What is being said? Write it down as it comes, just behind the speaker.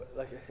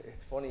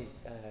it's funny,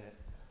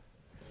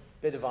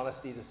 bit of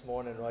honesty this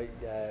morning, right?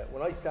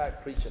 When I started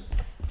preaching,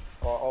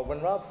 or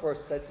when Rob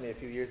first said to me a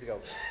few years ago,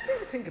 "What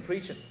do you think of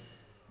preaching?"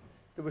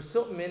 There was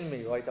something in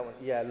me, right, that went,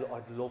 "Yeah,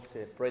 I'd love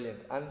to, brilliant."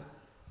 And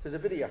there's a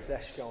bit of your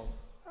flesh going,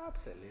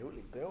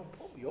 "Absolutely, boom,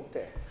 put me up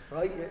there,"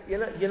 right?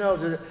 You know,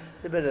 there's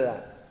a bit of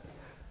that.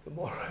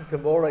 The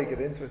more I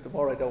get into it, the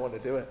more I don't want to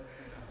do it,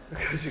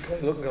 because you're kind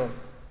of looking, going,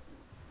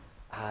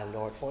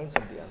 Lord, find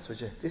somebody else, would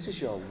you? This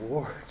is your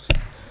word.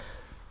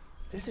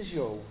 This is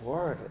your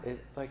word.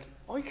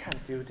 I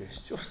can't do this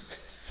justice.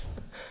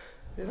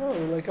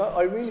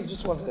 I really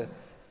just want to,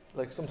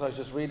 sometimes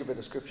just read a bit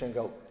of scripture and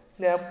go,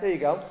 "Now, there you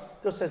go.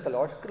 Thus says the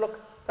Lord. Good luck.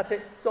 That's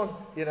it. It's done."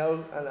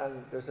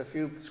 And there's a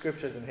few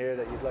scriptures in here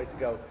that you'd like to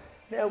go,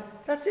 "Now,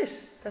 that's it.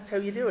 That's how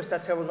you do it.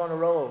 That's how we're going to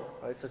roll."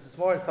 Right? So this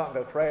morning's talking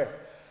about prayer.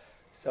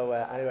 So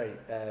anyway,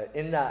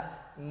 in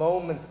that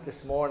moment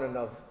this morning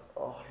of,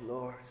 "Oh,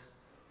 Lord,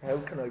 how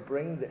can I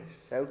bring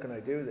this? How can I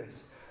do this?"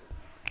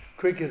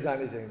 Quick as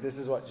anything, this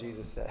is what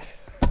Jesus said.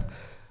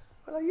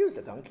 "Well, I used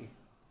a donkey."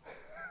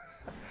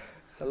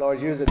 So,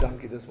 Lord, use a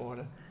donkey this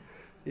morning.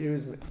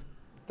 Use me.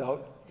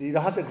 You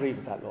don't have to agree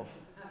with that, love.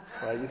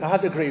 Right? You don't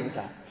have to agree with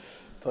that.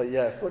 But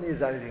yeah, funny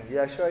as anything.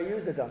 Yeah, sure, I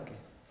used a donkey.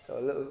 So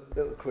a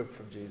little quip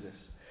from Jesus.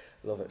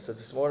 Love it. So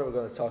this morning we're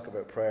going to talk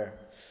about prayer.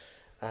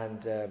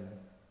 And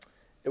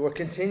we're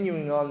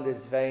continuing on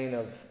this vein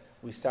of,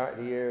 we started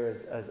the year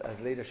as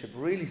leadership,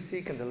 really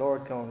seeking the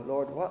Lord, going,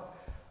 "Lord, what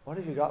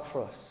have you got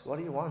for us? What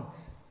do you want?"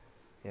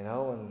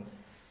 And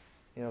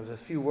there's a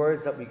few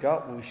words that we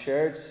got, we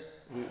shared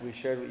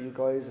with you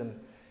guys, and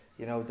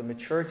the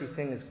maturity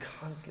thing is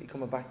constantly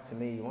coming back to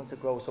me. He wants to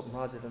grow us up.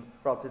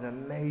 Rob did an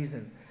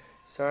amazing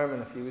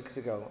sermon a few weeks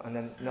ago, and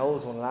then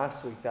Noel's one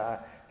last week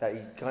that he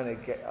kind of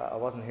I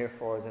wasn't here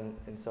for us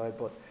inside,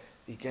 but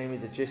he gave me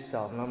the gist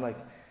of, and I'm like,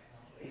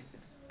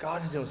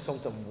 God is doing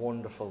something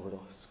wonderful with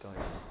us, guys,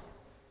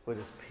 with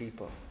His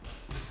people,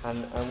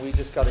 and we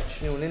just got to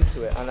tune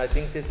into it. And I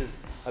think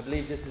I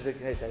believe this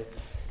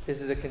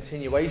is a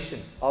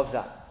continuation of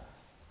that.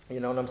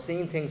 And I'm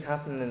seeing things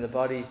happening in the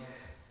body.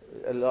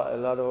 A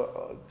lot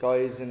of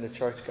guys in the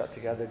church got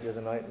together the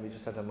other night, and we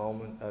just had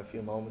a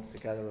few moments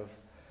together of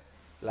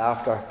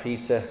laughter,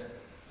 pizza,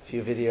 a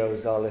few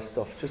videos, all this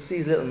stuff. Just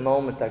these little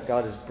moments that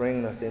God is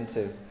bringing us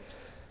into.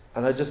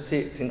 And I just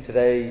think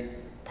today,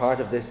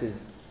 part of this is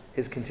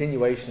His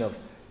continuation of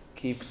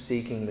keep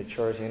seeking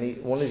maturity.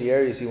 And one of the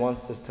areas He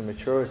wants us to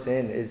mature us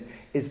in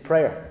is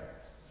prayer.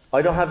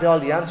 I don't have all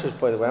the answers,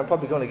 by the way. I'm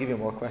probably going to give you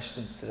more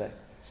questions today.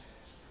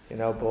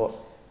 But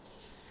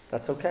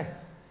that's okay.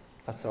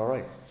 That's all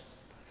right.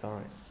 That's all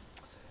right.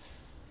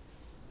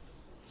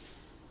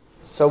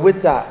 So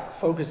with that,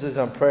 focuses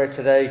on prayer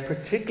today,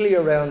 particularly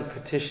around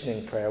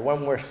petitioning prayer,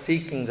 when we're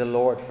seeking the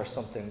Lord for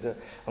something.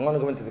 I'm going to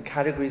go into the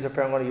categories of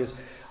prayer.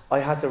 I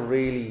had to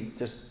really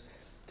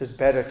there's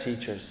better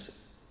teachers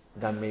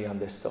than me on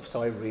this stuff,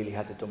 so I really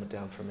had to dumb it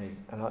down for me.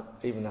 And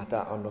even at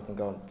that, I'm looking,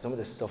 going, some of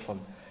this stuff,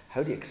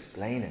 how do you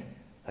explain it?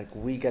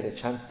 We get a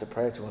chance to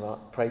pray to an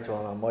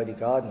Almighty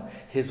God, and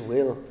His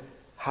will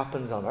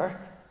happens on earth.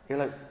 You're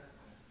like,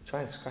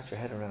 try and scratch your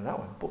head around that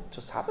one, but it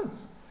just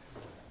happens.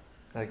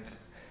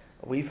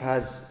 We've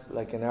had,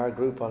 in our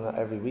group on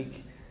every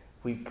week,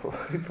 we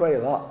pray a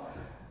lot,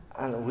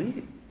 and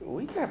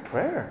we get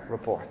prayer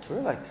reports.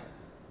 We're like,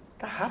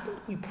 that happened?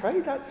 We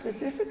prayed that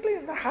specifically,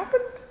 and that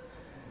happened?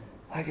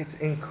 It's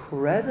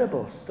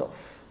incredible stuff,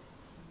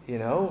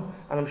 and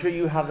I'm sure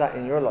you have that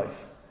in your life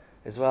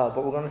as well.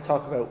 But we're going to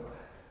talk about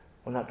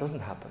when that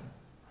doesn't happen.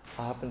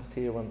 What happens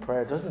to you when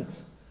prayer doesn't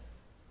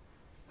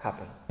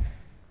happen?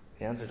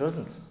 The answer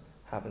doesn't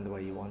happen the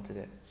way you wanted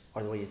it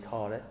or the way you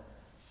thought it.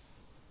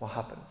 What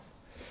happens?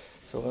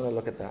 So we're going to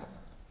look at that.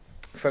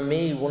 For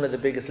me, one of the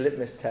biggest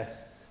litmus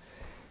tests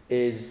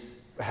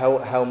is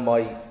how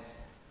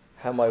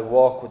my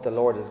walk with the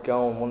Lord is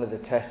going. One of the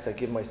tests I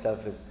give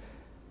myself is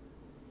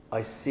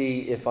I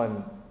see if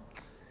I'm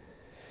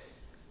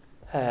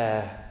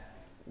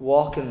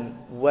walking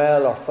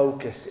well or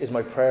focused is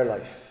my prayer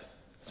life.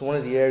 It's one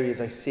of the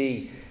areas I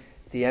see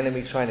the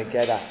enemy trying to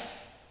get at.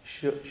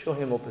 Show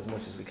him up as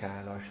much as we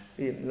can. Or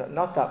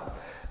not that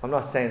I'm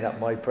not saying that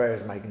my prayer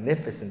is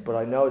magnificent, but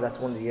I know that's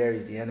one of the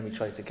areas the enemy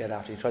tries to get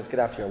after. He tries to get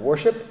after your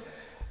worship,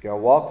 your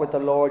walk with the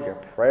Lord, your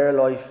prayer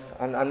life,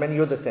 and many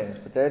other things.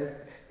 But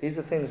these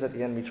are things that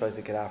the enemy tries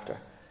to get after.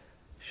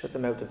 Shut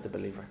them out of the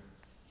believer.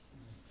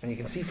 And you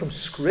can see from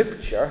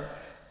Scripture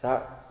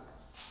that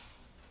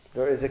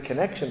there is a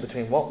connection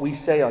between what we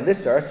say on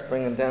this earth,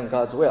 bringing down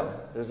God's will.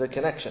 There's a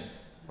connection,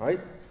 right?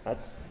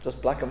 That's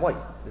just black and white.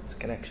 It's a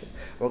connection.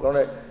 We're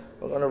going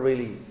to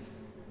really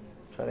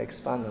try to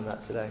expand on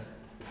that today.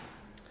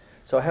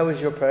 So how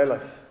is your prayer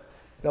life?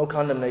 No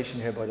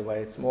condemnation here, by the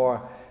way. It's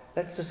more,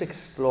 let's just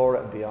explore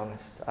it and be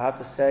honest. I have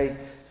to say,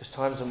 there's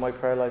times when my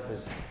prayer life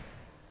is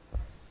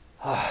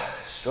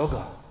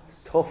struggle.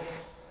 It's tough.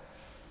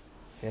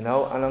 And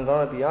I'm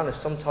going to be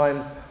honest,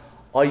 sometimes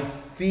I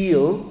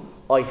feel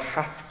I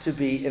have to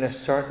be in a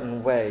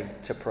certain way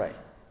to pray.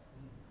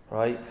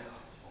 Right?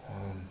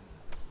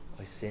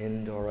 I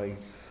sinned, or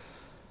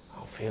I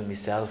don't feel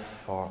myself,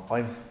 or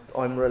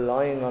I'm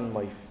relying on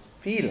my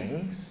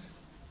feelings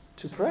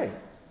to pray.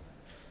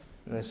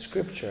 And in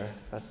Scripture,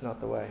 that's not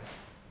the way.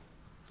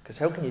 Because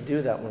how can you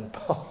do that when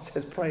Paul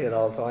says pray at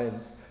all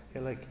times?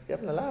 You're like, you're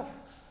having a laugh.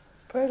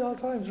 Pray at all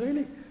times,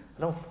 really?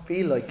 I don't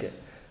feel like it.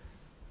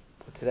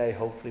 But today,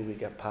 hopefully, we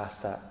get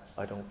past that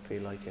I don't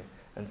feel like it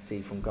and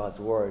see from God's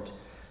Word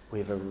we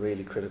have a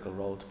really critical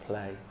role to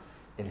play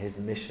in His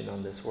mission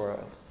on this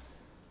world.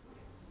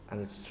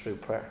 And it's through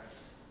prayer.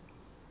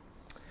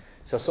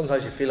 So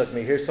sometimes you feel like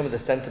me. Here's some of the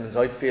sentiments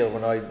I feel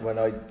when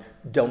I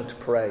don't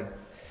pray.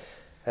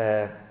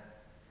 I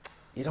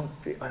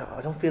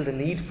don't feel the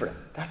need for it.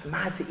 That's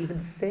mad to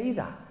even say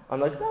that. I'm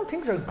like, no,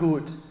 things are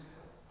good.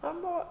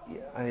 I'm not.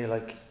 Yeah. And you're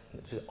like,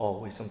 there's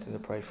always something to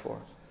pray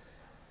for.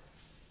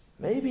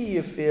 Maybe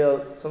you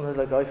feel sometimes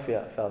like I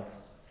felt.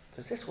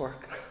 Does this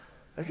work?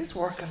 Is this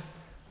working?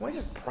 Am I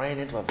just praying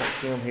into a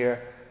vacuum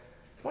here?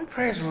 Is my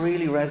prayers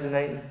really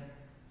resonating?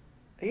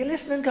 Are you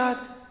listening, God?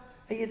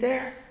 Are you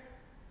there?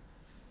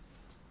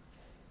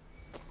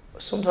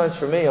 Sometimes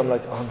for me, I'm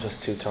like, I'm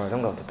just too tired.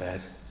 I'm going to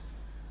bed.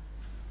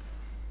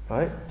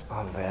 Right?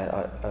 I'm bed.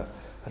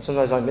 And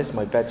sometimes I miss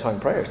my bedtime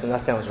prayers, and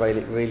that sounds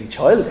really, really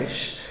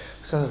childish.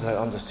 Sometimes like,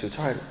 I'm just too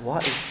tired.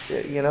 What is,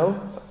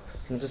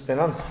 I'm just being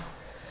honest.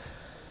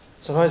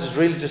 Sometimes it's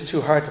really just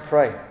too hard to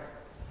pray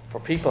for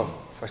people,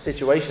 for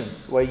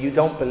situations where I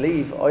don't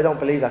believe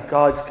that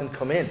God can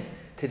come in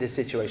to this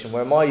situation,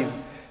 where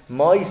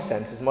my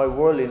senses, my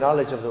worldly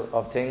knowledge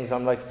of things,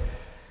 I'm like,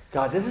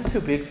 God, this is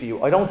too big for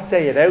you. I don't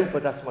say it out,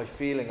 but that's my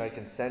feeling. I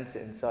can sense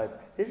it inside.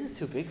 This is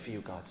too big for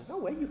you, God. There's no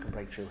way you can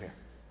break through here.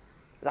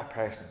 That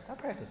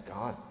person's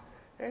gone.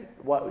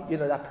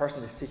 That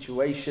person, this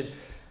situation,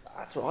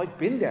 that's what I've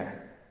been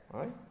there,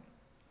 right?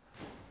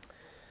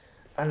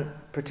 And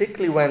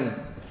particularly when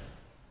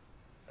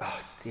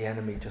the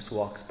enemy just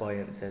walks by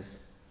and says,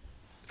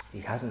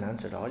 he hasn't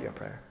answered all your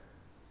prayer.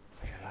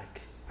 And you're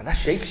like, and that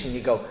shakes you and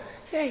you go,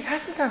 yeah, he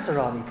hasn't answered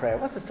all my prayer.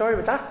 What's the story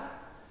with that?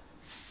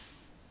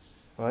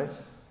 Right?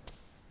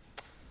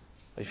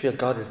 You feel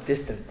God is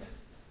distant.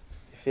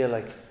 You feel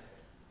like,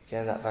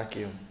 again, that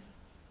vacuum.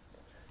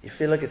 You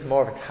feel like it's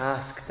more of a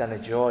task than a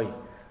joy.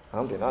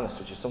 I'm being honest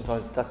with you.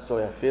 Sometimes that's the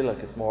way I feel like.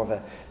 It's more of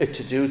a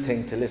to-do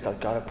thing to list.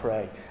 I've got to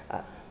pray.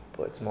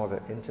 But it's more of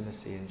an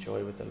intimacy and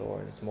joy with the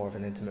Lord. It's more of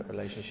an intimate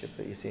relationship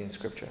that you see in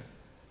Scripture.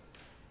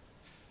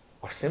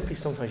 Or simply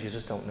sometimes you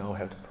just don't know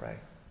how to pray.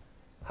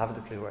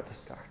 Haven't a clue where to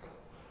start.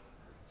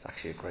 It's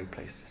actually a great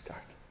place to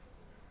start.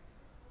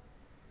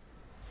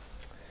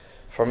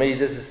 For me,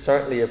 this is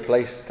certainly a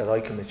place that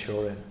I can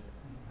mature in.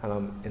 And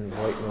I'm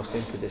inviting us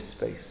into this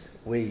space.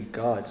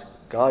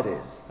 God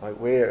is. Right?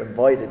 We're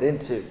invited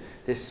into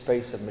this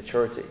space of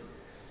maturity.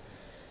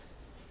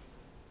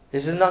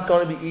 This is not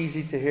going to be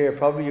easy to hear.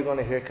 Probably you're going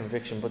to hear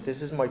conviction. But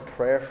this is my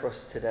prayer for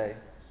us today.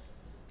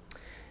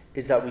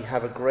 Is that we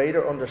have a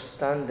greater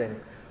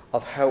understanding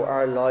of how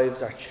our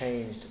lives are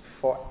changed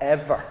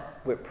forever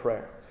with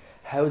prayer.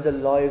 How the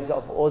lives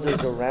of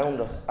others around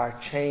us are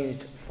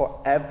changed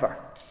forever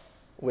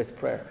with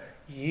prayer.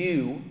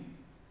 You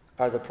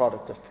are the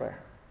product of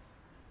prayer.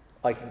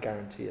 I can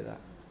guarantee you that.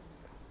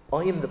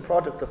 I am the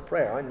product of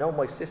prayer. I know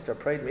my sister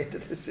prayed me into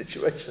this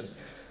situation.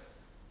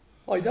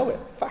 I know it.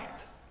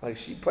 Fact. Like,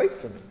 she prayed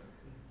for me.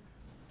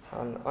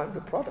 And I'm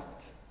the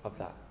product of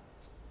that.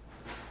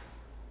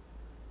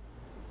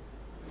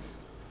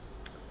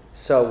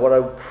 So what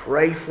I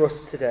pray for us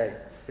today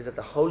is that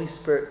the Holy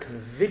Spirit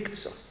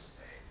convicts us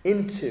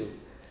into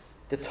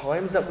the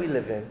times that we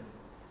live in,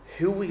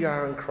 who we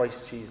are in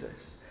Christ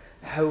Jesus,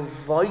 how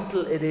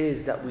vital it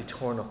is that we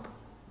turn up.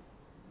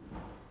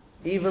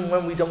 Even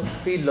when we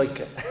don't feel like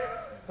it.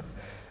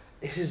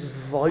 It is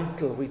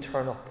vital we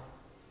turn up.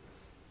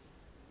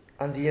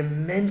 And the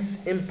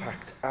immense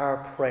impact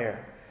our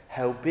prayer,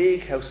 how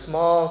big, how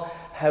small,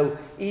 how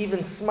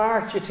even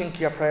smart you think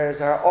your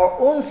prayers are, or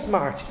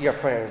unsmart your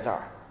prayers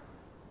are.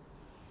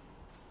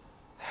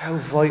 How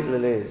vital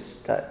it is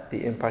that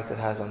the impact it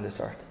has on this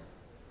earth.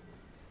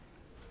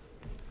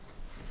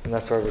 And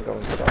that's where we're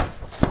going today.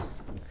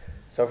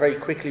 So very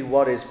quickly,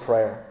 what is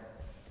prayer?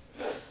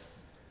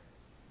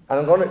 And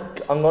I'm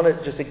going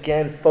to just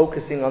again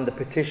focusing on the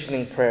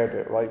petitioning prayer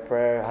bit, right?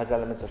 Prayer has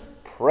elements of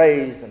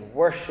praise and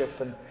worship,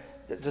 and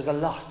there's a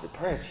lot. The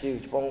prayer is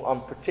huge, but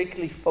I'm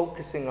particularly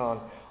focusing on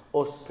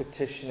us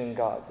petitioning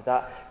God.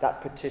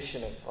 That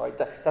petitioning, right?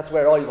 That's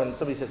where when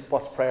somebody says,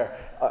 "What's prayer?"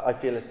 I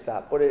feel it's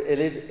that, but it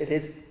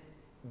is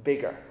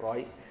bigger,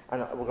 right?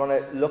 And we're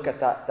going to look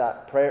at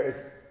that prayer is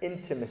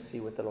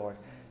intimacy with the Lord,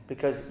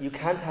 because you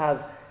can't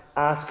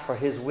ask for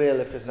His will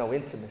if there's no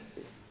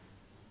intimacy.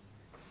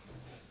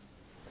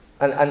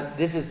 And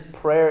this is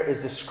prayer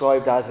is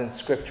described as in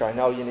Scripture. I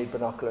know you need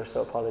binoculars,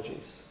 so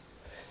apologies.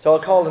 So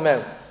I'll call them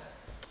out.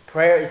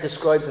 Prayer is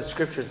described in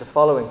Scripture as the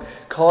following: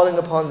 calling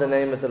upon the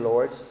name of the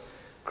Lord,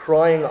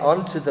 crying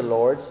unto the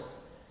Lord,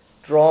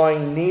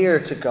 drawing near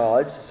to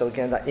God. So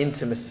again, that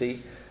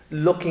intimacy.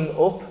 Looking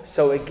up.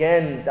 So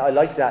again, I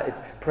like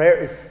that.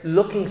 Prayer is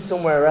looking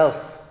somewhere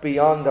else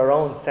beyond our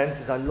own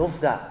senses. I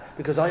love that,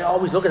 because I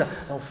always look at that.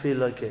 I don't feel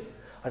like it.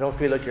 I don't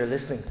feel like you're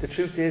listening. The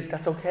truth is,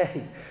 that's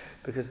okay.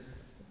 Because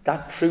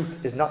that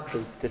truth is not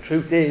truth. The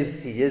truth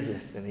is, He is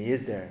listening. He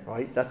is there,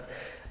 right?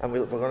 And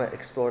we're going to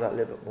explore that a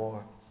little bit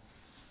more.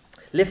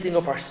 Lifting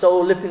up our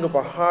soul, lifting up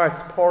our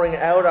hearts, pouring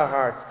out our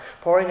hearts,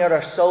 pouring out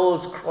our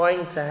souls,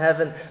 crying to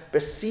heaven,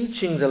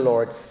 beseeching the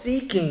Lord,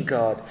 seeking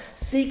God,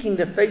 seeking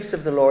the face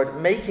of the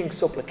Lord, making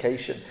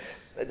supplication.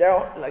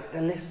 The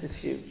list is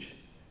huge.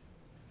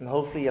 And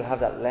hopefully you'll have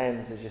that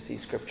lens as you see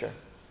Scripture.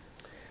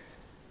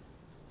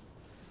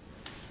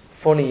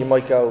 Funny, you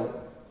might go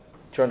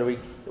during the week,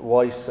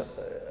 why?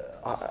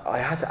 I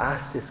had to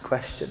ask this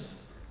question.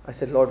 I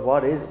said, Lord,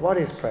 what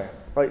is prayer?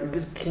 Right?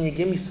 Can you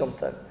give me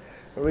something?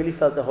 I really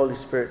felt the Holy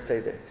Spirit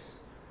say this.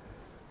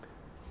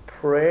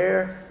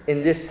 Prayer,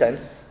 in this sense,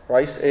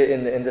 right,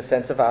 in the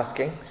sense of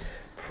asking,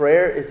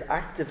 prayer is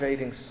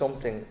activating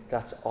something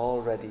that's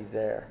already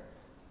there,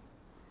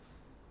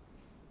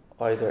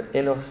 either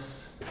in us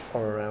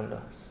or around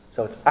us.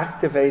 So it's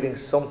activating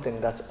something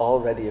that's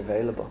already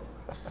available.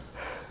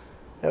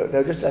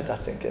 Now just let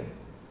that sink in.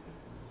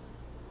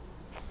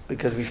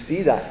 Because we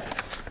see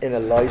that in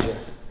Elijah.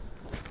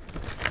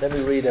 Let me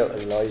read out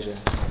Elijah.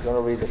 I'm going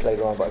to read this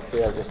later on, but I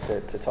feel just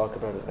to talk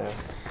about it now.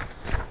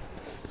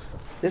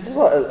 This is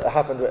what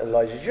happened with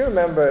Elijah. Do you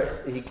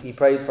remember he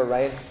prayed for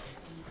rain?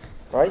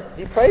 Right?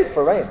 He prayed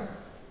for rain.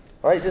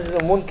 Right? This is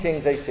in 1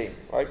 Kings 18.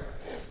 Right?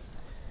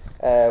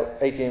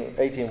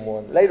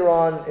 18:1. Later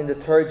on, in the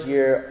 3rd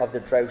year of the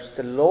drought,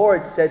 the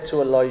Lord said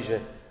to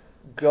Elijah,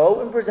 "Go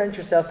and present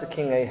yourself to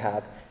King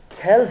Ahab.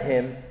 Tell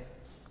him,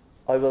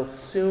 I will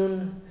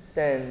soon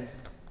send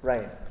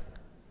rain."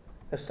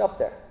 Now stop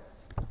there.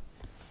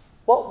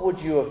 What would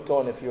you have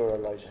done if you were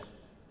Elijah?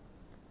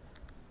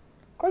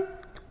 Great.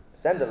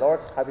 Send it, Lord.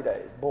 Happy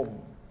days.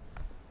 Boom.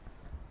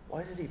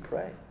 Why did he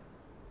pray?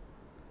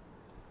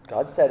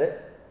 God said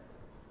it.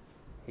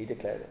 He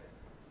declared it.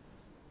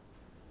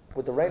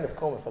 Would the rain have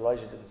come if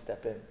Elijah didn't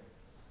step in?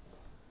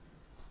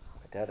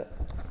 I doubt it.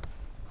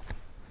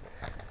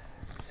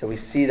 So we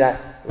see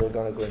that. We're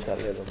going to go into that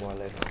a little bit more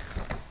later.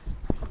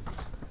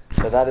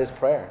 So that is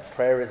prayer.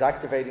 Prayer is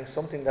activating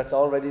something that's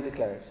already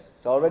declared.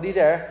 It's already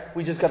there.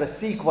 We just got to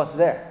seek what's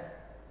there.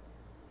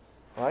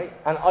 Right?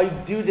 And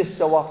I do this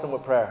so often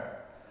with prayer.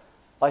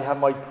 I have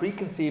my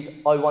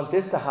preconceived, I want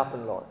this to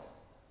happen, Lord.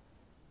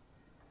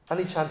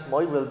 Any chance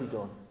my will be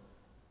done?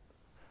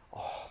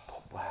 Oh,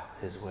 but wow,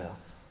 His will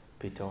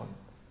be done.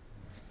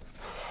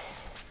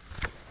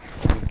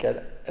 We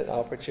get an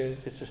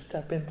opportunity to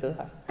step into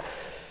that.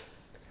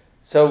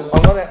 So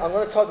I'm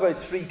going to talk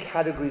about 3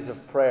 categories of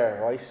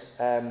prayer, right?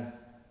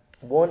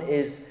 One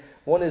is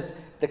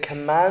the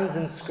commands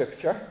in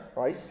Scripture,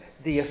 right?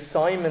 The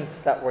assignments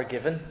that were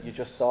given. You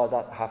just saw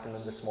that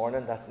happening this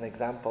morning. That's an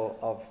example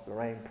of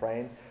Lorraine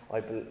praying.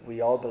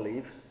 We all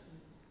believe.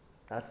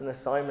 That's an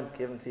assignment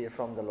given to you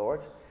from the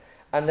Lord.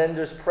 And then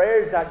there's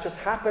prayers that just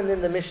happen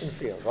in the mission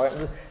field, right?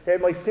 And they're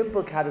my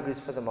simple categories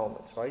for the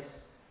moment, right?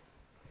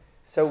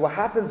 So what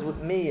happens with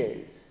me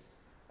is,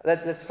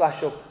 let's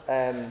flash up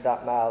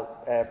that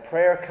Mal,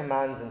 prayer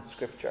commands in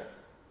Scripture.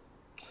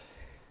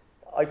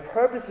 I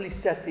purposely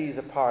set these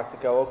apart to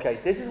go, okay,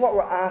 this is what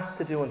we're asked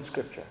to do in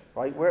Scripture,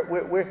 right?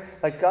 We're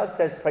like God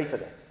says, pray for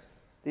this.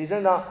 These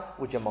are not,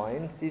 would you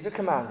mind? These are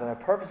commands, and I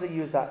purposely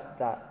use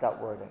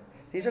that wording.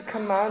 These are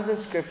commands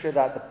in Scripture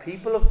that the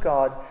people of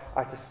God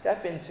are to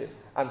step into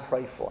and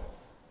pray for.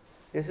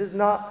 This is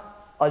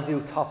not, I'll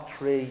do top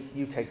 3,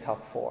 you take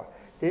top 4.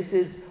 This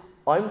is,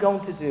 I'm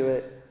going to do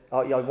it,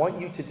 I want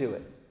you to do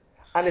it.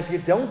 And if you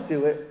don't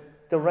do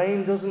it, the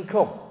rain doesn't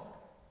come.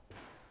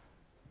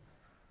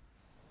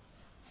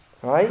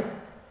 Right?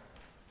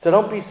 So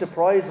don't be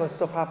surprised when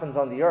stuff happens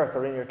on the earth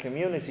or in your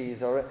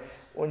communities or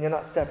when you're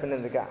not stepping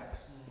in the gaps.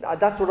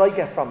 That's what I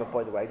get from it,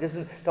 by the way.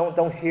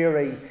 Don't hear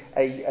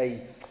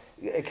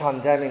a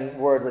condemning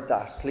word with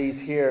that. Please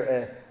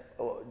hear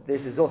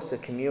this is us, a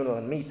communal,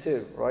 and me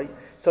too, right?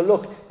 So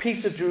look,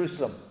 peace of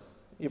Jerusalem.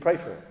 You pray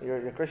for it.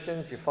 You're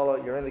Christians,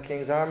 you're in the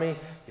King's army,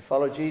 you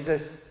follow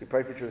Jesus, you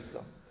pray for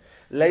Jerusalem.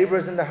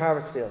 Labourers in the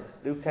harvest field.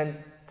 Luke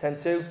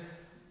 10:2.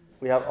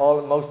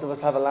 Most of us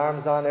have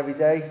alarms on every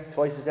day,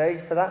 twice a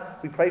day for that.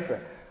 We pray for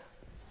it.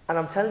 And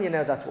I'm telling you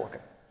now that's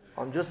working.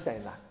 I'm just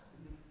saying that.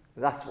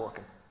 That's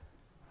working.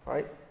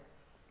 Right?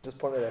 Just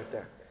put it out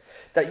there.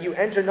 That you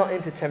enter not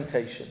into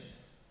temptation.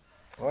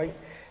 Right?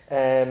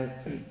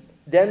 Then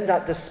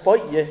that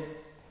despite you,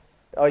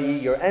 i.e.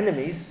 your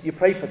enemies, you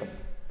pray for them.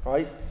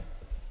 Right?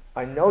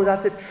 I know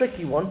that's a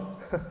tricky one.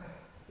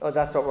 No,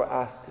 that's what we're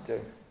asked to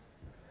do.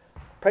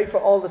 Pray for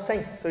all the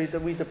saints. So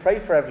we to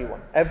pray for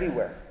everyone,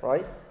 everywhere.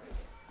 Right?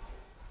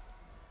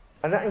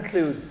 And that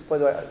includes, by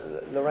the way,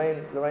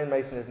 Lorraine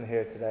Mason isn't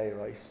here today,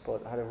 right?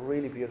 But I had a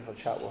really beautiful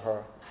chat with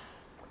her.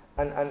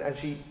 And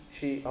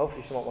she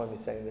hopefully she won't mind me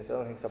saying this, I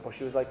don't think so, but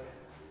she was like,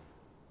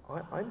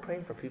 I'm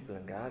praying for people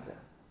in Gaza.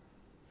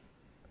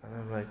 And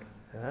I'm like,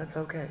 that's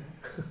okay.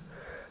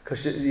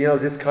 Because,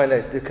 this kind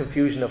of, the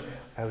confusion of,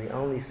 are we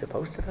only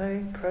supposed to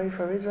pray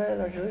for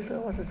Israel or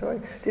Jerusalem? What's the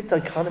story? This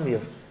dichotomy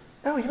of,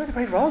 no, you have to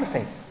pray for all the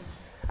saints.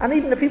 And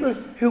even the people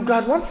who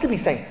God wants to be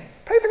saints.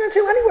 Pray for them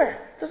too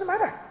anywhere. Doesn't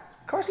matter.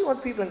 Of course he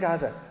wants people in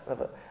Gaza.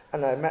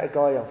 And I met a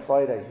guy on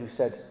Friday who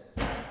said,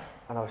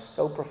 and I was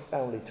so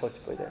profoundly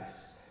touched by this.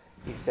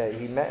 He said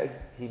he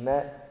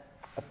met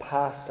a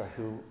pastor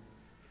who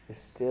is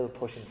still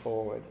pushing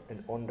forward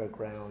an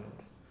underground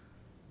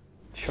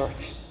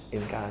church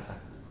in Gaza.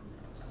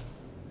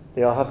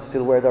 They all have to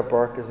still wear their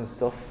burqas and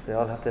stuff. They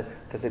all have to,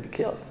 because they'd be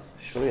killed.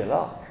 Sharia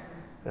law.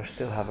 They're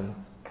still having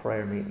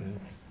prayer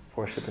meetings,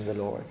 worshipping the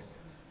Lord.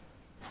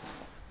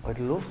 I'd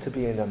love to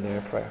be in on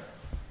their prayer.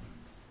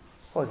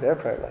 What's their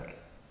prayer like?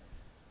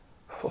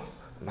 Oh,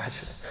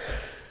 imagine.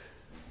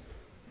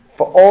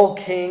 For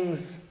all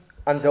kings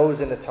and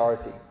those in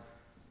authority,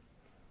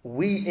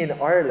 we in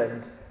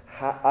Ireland,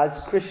 as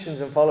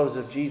Christians and followers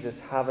of Jesus,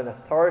 have an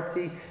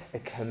authority, a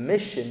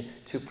commission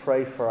to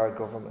pray for our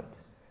government.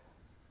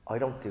 I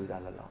don't do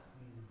that a lot.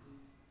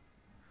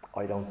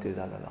 I don't do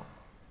that a lot.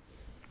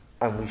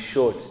 And we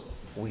should.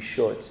 We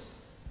should.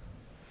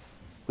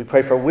 We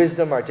pray for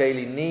wisdom, our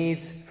daily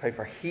needs. Pray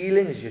for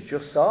healing, as you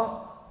just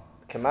saw.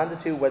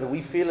 Commanded to. Whether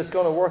we feel it's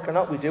going to work or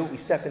not, we do it. We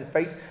step in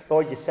faith.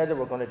 Lord, you said that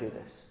we're going to do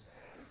this.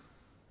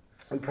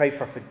 We pray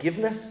for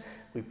forgiveness.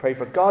 We pray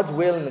for God's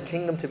will in the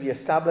kingdom to be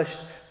established,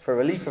 for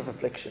relief of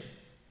affliction.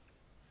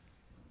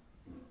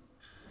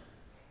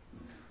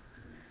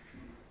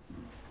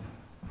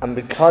 And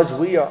because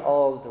we are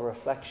all the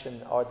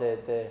reflection or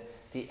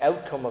the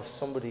outcome of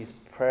somebody's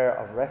prayer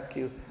of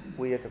rescue,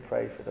 we are to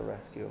pray for the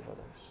rescue of others.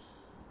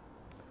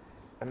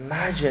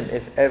 Imagine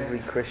if every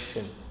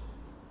Christian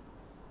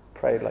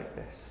prayed like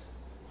this.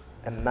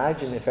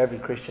 Imagine if every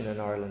Christian in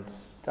Ireland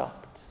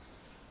stopped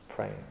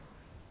praying,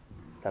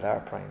 that are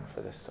praying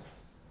for this stuff.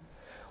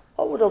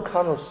 What would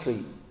O'Connell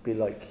Street be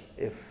like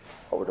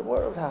what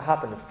would have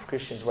happened if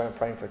Christians weren't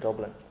praying for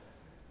Dublin?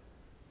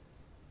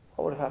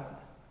 What would have happened?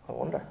 I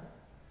wonder.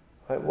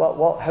 Right,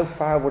 how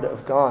far would it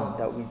have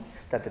gone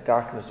that the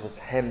darkness was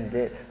hemmed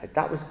in? Like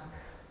that was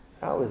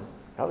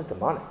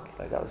demonic.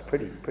 Like that was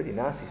pretty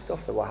nasty stuff.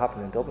 That what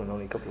happened in Dublin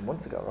only a couple of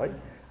months ago, right?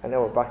 And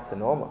now we're back to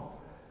normal.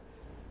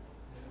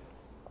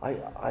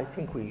 I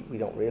think we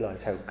don't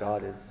realise how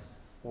God is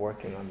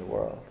working on the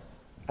world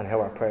and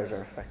how our prayers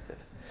are effective.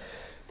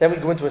 Then we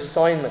go into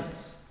assignments.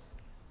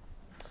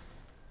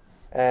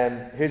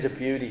 Here's a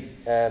beauty.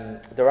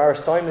 There are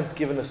assignments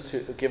given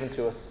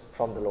to us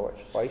from the Lord,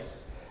 right?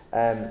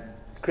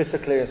 Crystal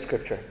clear in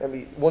Scripture.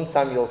 1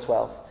 Samuel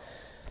 12.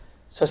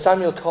 So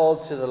Samuel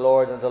called to the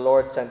Lord, and the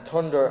Lord sent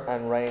thunder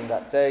and rain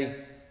that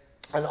day,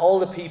 and all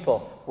the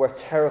people were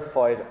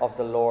terrified of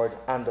the Lord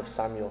and of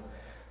Samuel.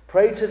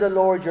 Pray to the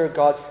Lord your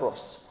God for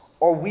us,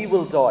 or we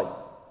will die.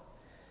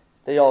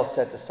 They all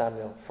said to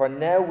Samuel, for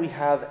now we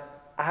have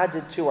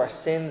added to our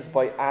sins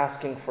by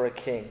asking for a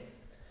king.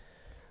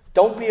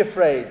 Don't be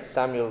afraid,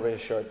 Samuel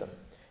reassured them.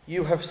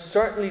 You have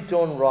certainly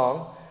done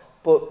wrong,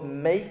 but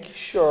make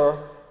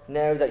sure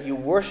now that you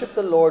worship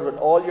the Lord with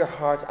all your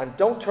heart and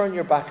don't turn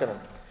your back on him.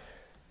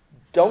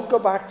 Don't go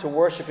back to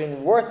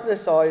worshipping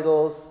worthless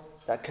idols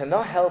that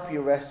cannot help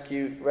or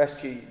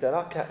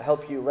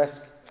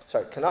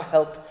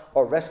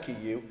rescue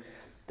you,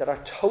 that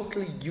are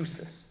totally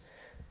useless.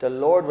 The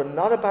Lord will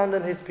not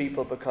abandon his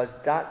people because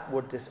that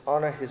would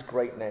dishonor his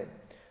great name.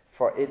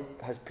 For it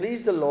has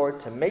pleased the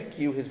Lord to make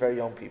you his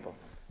very own people.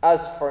 As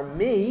for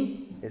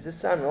me, this is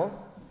Samuel,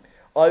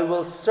 I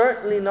will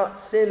certainly not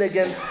sin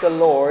against the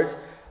Lord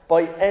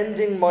by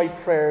ending my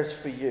prayers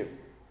for you.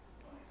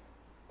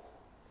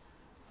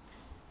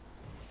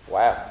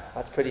 Wow,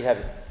 that's pretty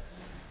heavy.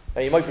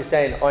 Now you might be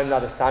saying, I'm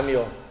not a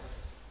Samuel.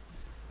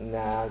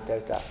 Nah, I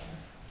doubt that.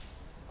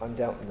 I'm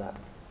doubting that.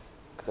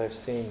 Because I've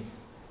seen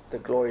the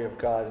glory of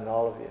God in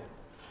all of you.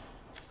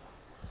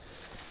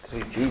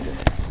 Because we've Jesus.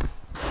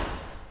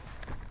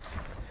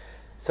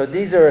 So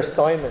these are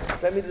assignments.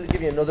 Let me just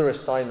give you another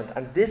assignment.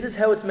 And this is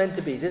how it's meant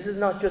to be. This is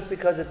not just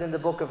because it's in the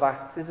book of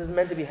Acts. This is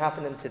meant to be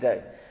happening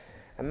today.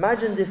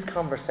 Imagine this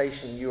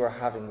conversation you are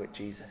having with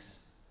Jesus.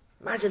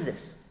 Imagine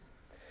this.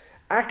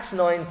 Acts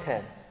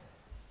 9:10.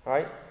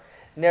 Right?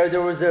 Now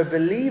there was a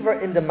believer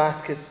in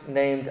Damascus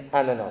named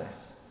Ananias.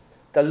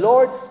 The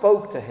Lord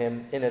spoke to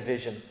him in a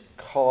vision,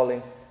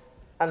 calling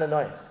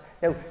Ananias.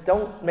 Now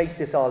don't make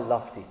this all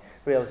lofty.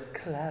 Real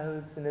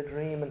clouds in a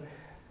dream. And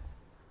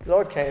the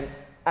Lord came,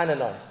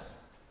 Ananias.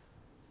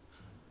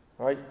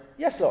 Right?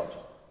 Yes, Lord.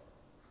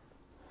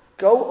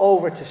 Go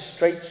over to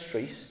Straight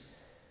Street,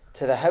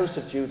 to the house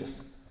of Judas.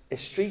 A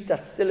street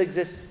that still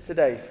exists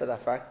today, for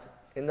that fact,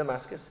 in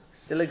Damascus.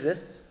 Still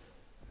exists.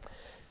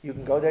 You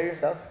can go there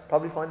yourself.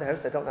 Probably find the house,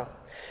 I don't know.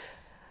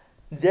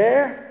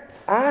 There,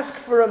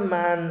 ask for a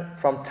man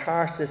from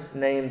Tarsus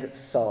named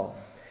Saul.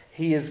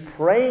 He is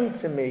praying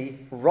to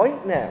me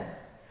right now.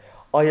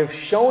 I have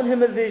shown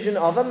him a vision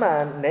of a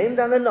man named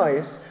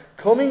Ananias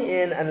coming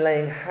in and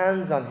laying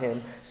hands on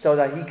him so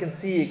that he can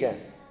see again.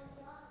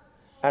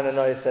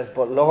 Ananias says,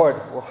 but Lord,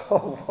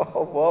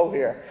 whoa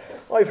here.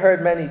 I've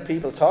heard many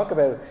people talk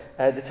about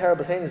the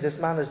terrible things this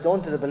man has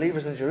done to the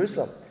believers in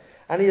Jerusalem.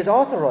 And he is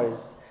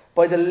authorized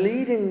by the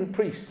leading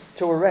priests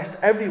to arrest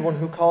everyone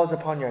who calls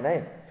upon your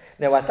name.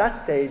 Now at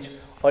that stage,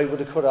 I would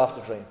have cut off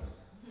the dream.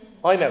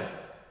 I'm out.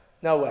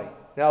 No way.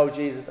 No,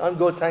 Jesus, I'm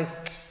good, thanks.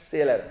 See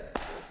you later.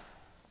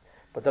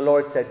 But the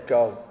Lord said,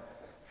 go,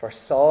 for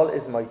Saul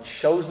is my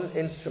chosen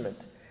instrument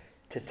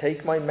to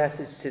take my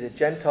message to the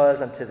Gentiles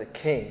and to the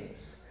kings,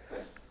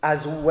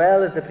 as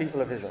well as the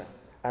people of Israel.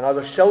 And I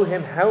will show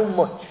him how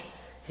much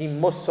he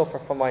must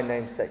suffer for my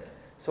name's sake.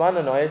 So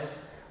Ananias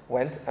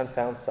went and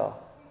found Saul.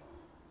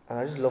 And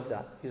I just love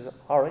that. He said,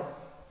 alright,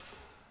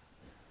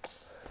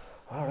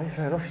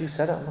 fair enough, you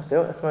said it, I must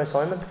do it. That's my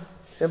assignment.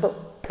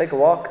 Simple. Take a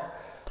walk,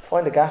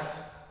 find a gaff,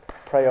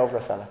 pray over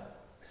a fella.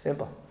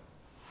 Simple.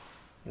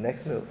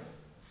 Next move.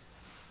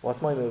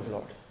 What's my move,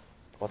 Lord?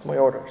 What's my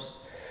orders?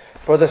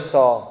 Brother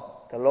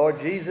Saul, the Lord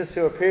Jesus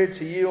who appeared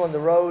to you on the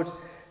road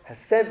has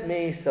sent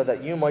me so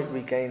that you might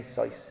regain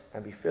sight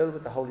and be filled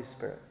with the Holy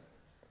Spirit.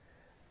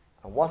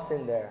 And what's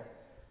in there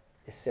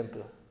is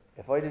simple.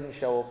 If I didn't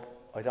show up,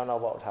 I don't know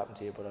what would happen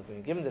to you, but I've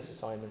been given this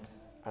assignment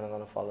and I'm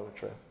going to follow it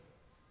through.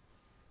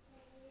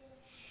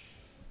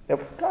 Now,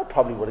 God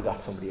probably would have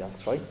got somebody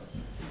else, right?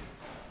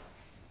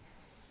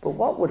 But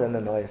what would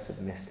Ananias have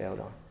missed out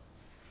on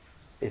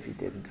if he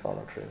didn't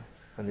follow through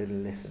and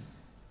didn't listen?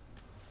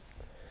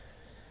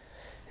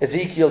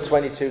 Ezekiel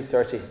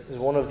 22:30 is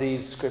one of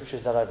these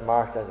scriptures that I've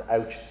marked as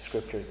ouch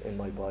scriptures in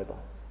my Bible.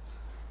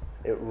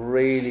 It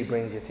really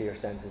brings you to your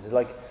senses. It's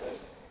like,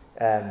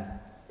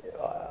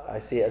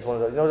 I see it as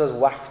one of those,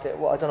 those waft, I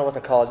don't know what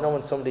they're called.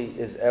 When somebody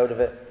is out of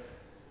it,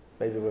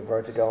 maybe with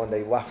vertigo, and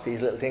they waft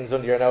these little things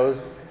under your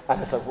nose,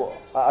 and it's like, whoa,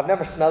 I've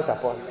never smelled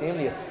that, but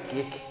seemingly it's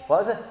gick.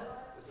 What is it?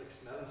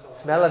 It's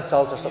like smell and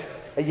salt or something.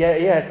 Yeah,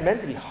 it's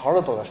meant to be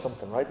horrible or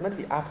something, right? It's meant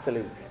to be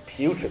absolute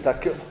putrid.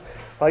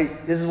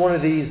 Right? This is one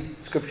of these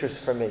scriptures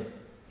for me.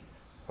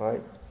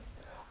 Right?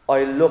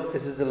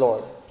 This is the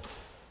Lord.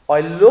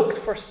 I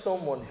looked for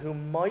someone who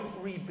might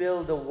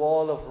rebuild a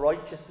wall of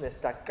righteousness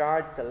that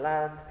guards the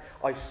land.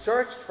 I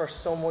searched for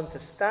someone to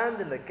stand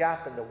in the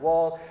gap in the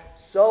wall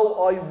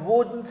so I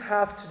wouldn't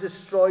have to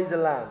destroy the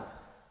land.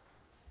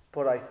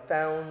 But I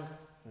found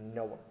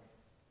no one.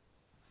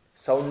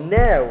 So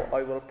now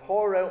I will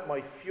pour out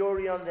my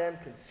fury on them,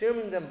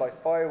 consuming them by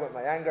fire with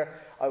my anger.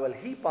 I will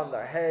heap on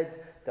their heads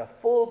the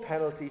full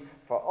penalty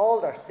for all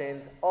their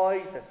sins.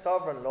 I, the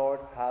sovereign Lord,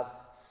 have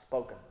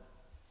spoken.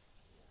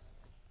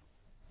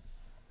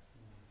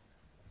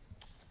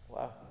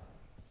 Wow.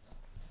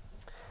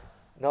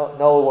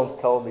 No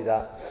one's told me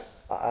that.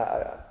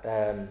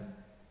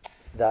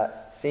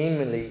 That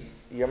seemingly,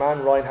 your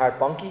man Reinhard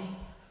Bonnke,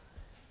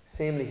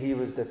 seemingly he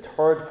was the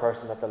third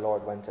person that the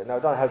Lord went to. Now I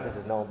don't know how this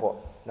is known, but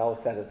Noel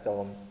said it,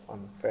 so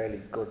I'm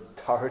fairly good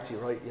authority,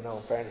 right? In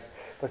fairness.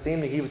 But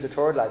seemingly he was the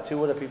third lad.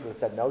 2 other people had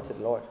said no to the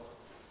Lord.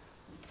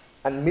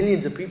 And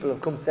millions of people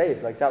have come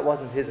saved. Like, that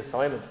wasn't his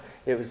assignment.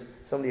 It was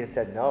somebody had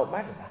said no.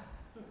 Imagine that.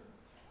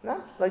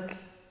 No? Like,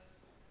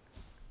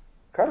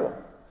 incredible.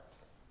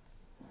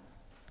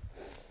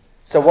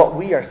 So what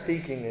we are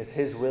seeking is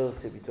his will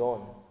to be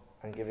done,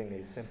 and giving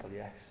a simple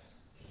yes.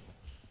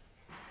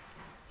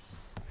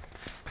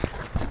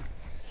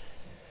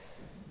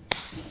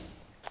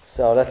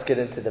 So let's get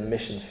into the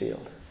mission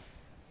field.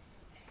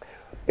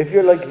 If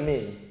you're like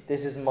me,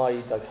 this is my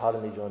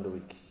dichotomy during the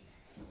week.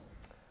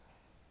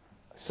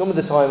 Some of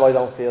the time I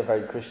don't feel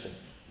very Christian,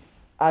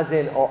 as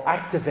in, or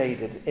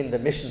activated in the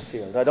mission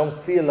field.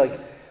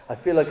 I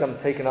feel like I'm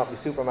taking off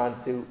my Superman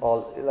suit,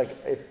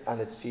 and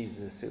it's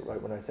Jesus' suit,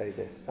 right? When I say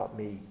this, it's not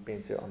me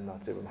being I'm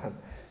not Superman.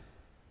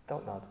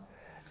 Don't nod.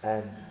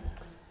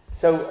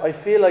 So I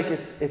feel like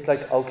it's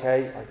like,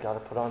 okay, I've got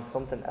to put on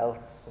something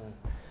else, and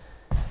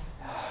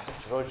the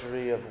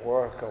drudgery of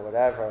work or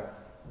whatever.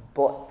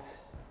 But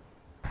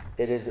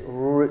it is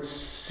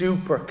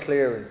super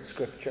clear in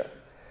Scripture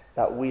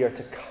that we are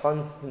to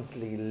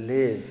constantly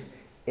live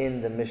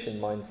in the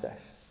mission mindset.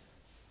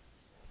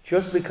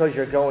 Just because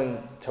you're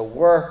going to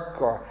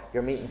work or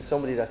you're meeting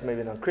somebody that's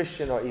maybe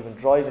non-Christian or even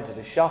driving to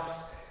the shops,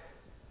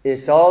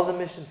 it's all the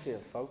mission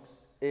field, folks.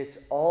 It's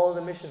all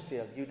the mission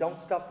field. You don't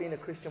stop being a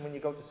Christian when you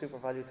go to Super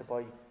Value to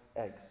buy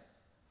eggs.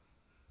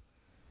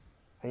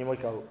 And you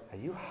might go, are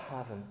you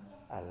having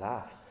a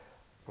laugh?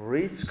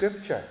 Read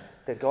Scripture.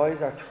 The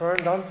guys are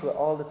turned onto it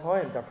all the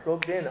time. They're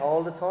plugged in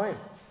all the time.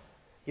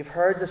 You've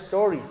heard the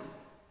stories.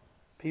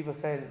 People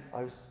saying,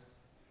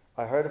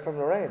 I heard it from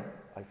Lorraine.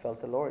 I felt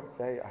the Lord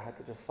say I had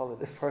to just follow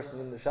this person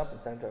in the shopping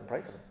centre and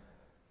pray for them.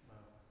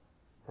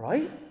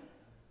 Right?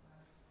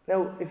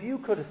 Now, if you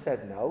could have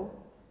said no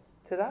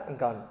to that and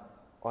gone,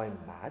 I'm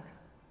mad,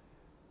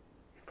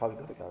 you probably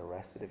could have got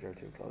arrested if you're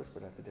too close,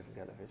 but that's a different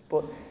kettle of fish.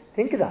 But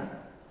think of that.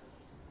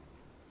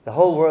 The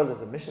whole world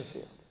is a mission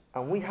field.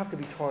 And we have to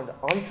be turned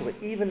onto it,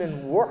 even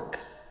in work.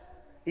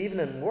 Even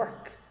in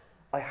work.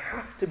 I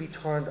have to be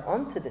turned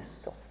onto this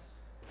stuff.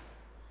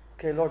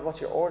 Okay, Lord, what's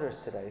your orders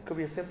today? It could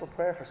be a simple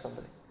prayer for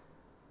somebody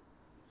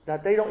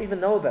that they don't even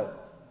know about.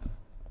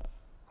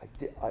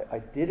 I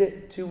did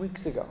it 2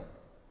 weeks ago.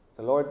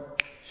 The Lord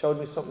showed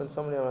me something and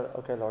somebody, I went,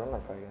 okay, Lord, I'm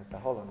going to pray against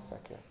that. Hold on a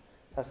sec here.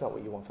 That's not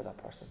what you want for that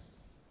person.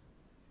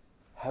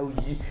 How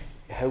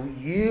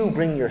you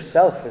bring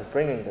yourself is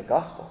bringing the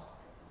gospel.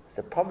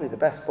 It's probably the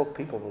best book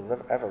people will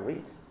ever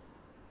read.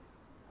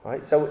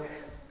 Right? So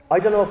I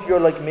don't know if you're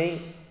like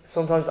me.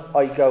 Sometimes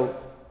I go,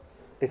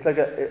 it's like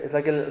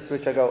a little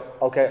switch. I go,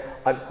 okay,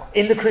 I'm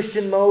in the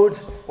Christian mode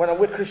when I'm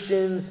with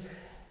Christians,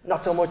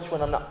 not so much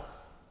when I'm not.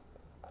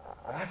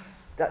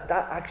 That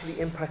actually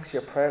impacts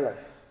your prayer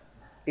life,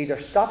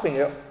 either stopping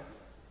it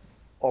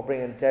or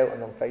bringing doubt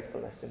and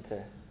unfaithfulness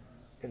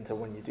into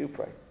when you do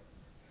pray.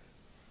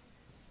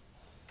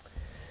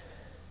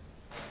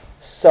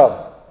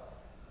 So,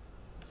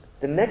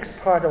 the next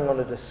part I'm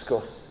going to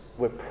discuss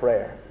with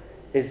prayer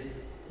is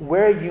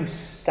where you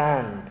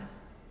stand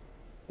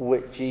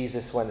with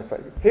Jesus when it's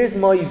prayer. Here's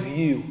my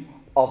view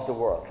of the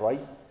world,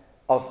 right?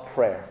 Of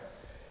prayer.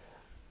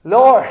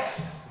 Lord,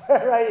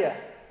 where are you?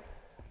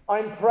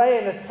 I'm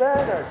praying at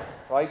Bernard,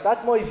 right?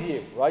 That's my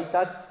view, right?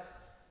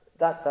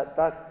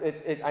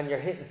 And you're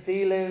hitting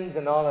ceilings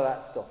and all of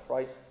that stuff,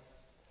 right?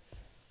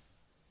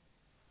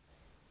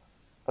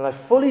 And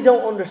I fully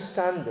don't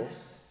understand this,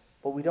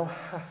 but we don't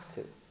have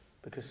to,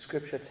 because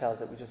Scripture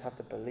tells it. We just have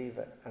to believe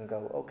it and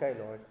go, okay,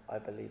 Lord, I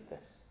believe this.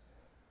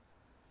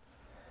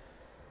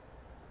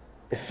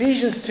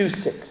 Ephesians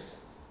 2:6.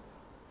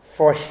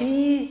 For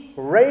he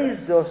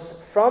raised us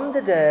from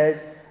the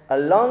dead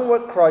along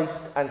with Christ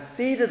and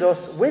seated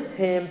us with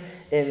him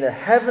in the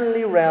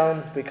heavenly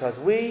realms because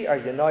we are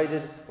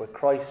united with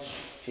Christ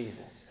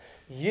Jesus.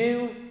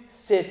 You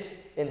sit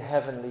in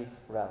heavenly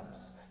realms.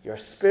 Your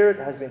spirit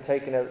has been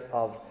taken out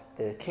of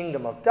the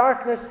kingdom of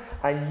darkness,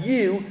 and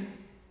you,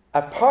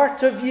 a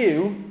part of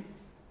you,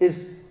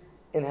 is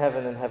in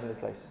heaven and heavenly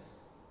places.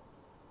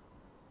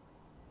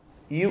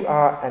 You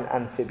are an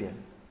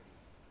amphibian.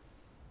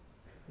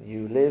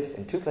 You live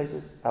in two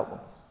places at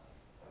once.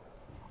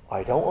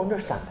 I don't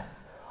understand it.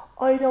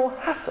 I don't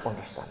have to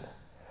understand it.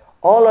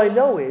 All I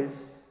know is,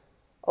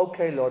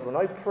 okay, Lord, when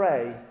I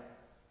pray,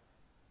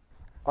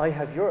 I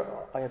have your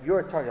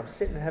authority. I'm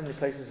sitting in heavenly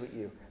places with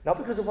you. Not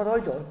because of what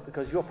I've done,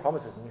 because your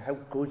promises and how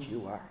good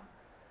you are.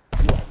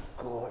 You are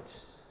good.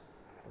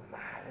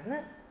 Mad, isn't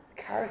it?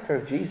 The character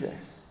of Jesus,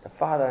 the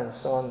Father and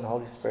Son and the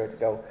Holy Spirit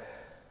go,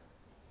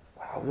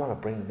 wow, we want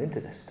to bring them into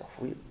this stuff.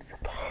 We're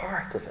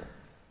part of it.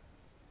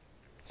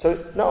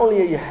 So not only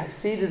are you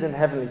seated in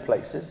heavenly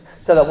places,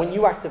 so that when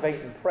you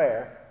activate in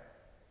prayer,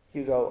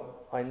 you go,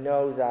 I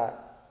know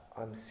that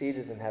I'm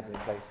seated in heavenly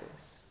places.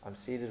 I'm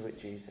seated with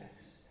Jesus.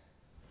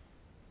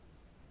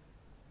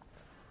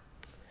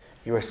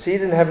 You are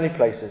seated in heavenly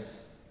places.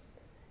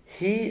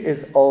 He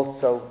is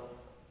also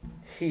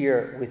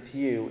here with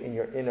you in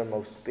your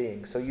innermost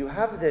being. So you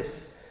have this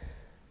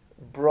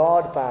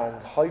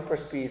broadband,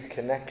 hyperspeed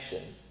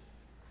connection,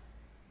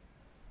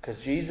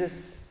 because Jesus,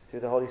 through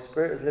the Holy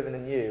Spirit, is living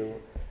in you,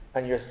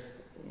 and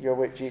you're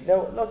with Jesus.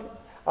 No, look,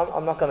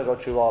 I'm not going to go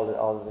through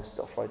all of this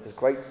stuff, right? There's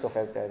great stuff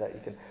out there that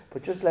you can,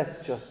 but let's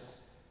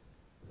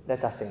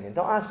let that sink in.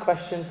 Don't ask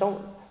questions.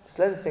 Just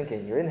let it sink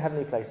in. You're in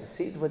heavenly places,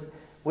 seated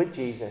with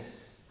Jesus,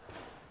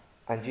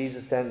 and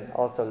Jesus then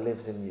also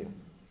lives in you.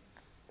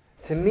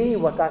 To me,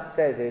 what that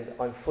says is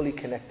I'm fully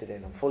connected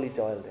in. I'm fully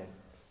dialed in.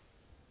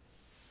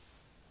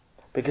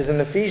 Because in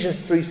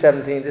Ephesians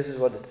 3:17, this is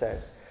what it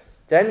says.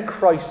 Then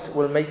Christ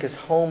will make his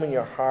home in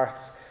your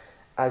hearts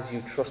as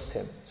you trust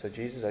him. So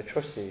Jesus, I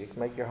trust you. You can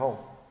make your home.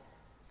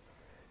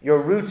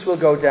 Your roots will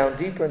go down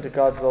deeper into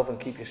God's love and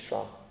keep you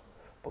strong.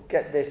 But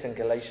get this in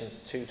Galatians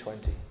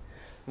 2:20.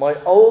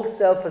 My old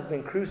self has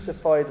been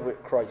crucified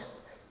with Christ.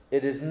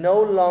 It is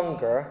no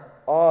longer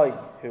I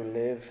who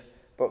live,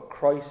 but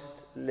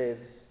Christ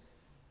lives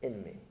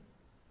in me.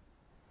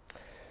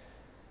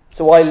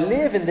 So I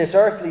live in this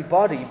earthly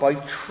body by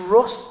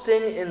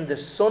trusting in the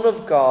Son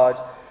of God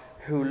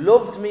who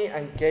loved me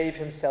and gave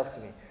himself to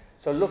me.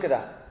 So look at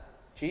that.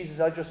 Jesus,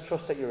 I just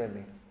trust that you're in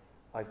me.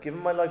 I've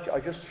given my life to you. I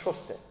just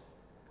trust it.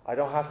 I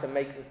don't have to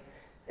make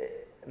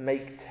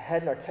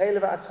head nor tail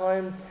of it at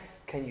times.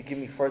 Can you give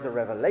me further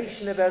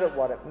revelation about it,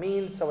 what it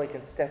means, so I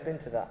can step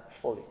into that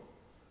fully?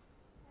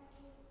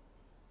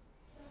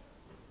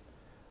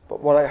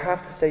 But what I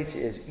have to say to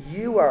you is,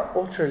 you are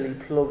utterly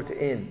plugged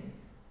in.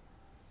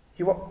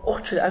 You are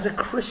utterly, as a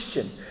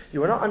Christian,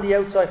 you are not on the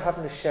outside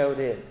having to shout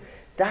in.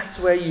 That's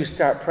where you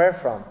start prayer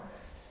from.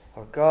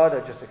 Oh God,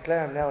 I just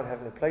declare I'm now in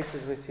heavenly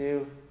places with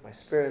you. My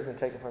spirit has been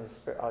taken from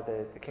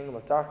the kingdom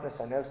of darkness.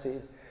 I now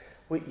see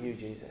with you,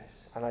 Jesus.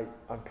 And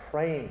I'm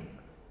praying.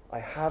 I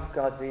have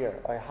God's ear.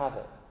 I have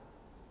it.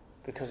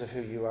 Because of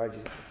who you are,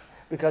 Jesus.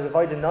 Because if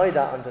I deny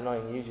that, I'm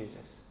denying you,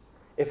 Jesus.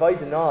 If I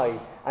deny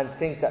and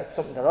think that's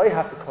something that I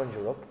have to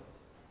conjure up,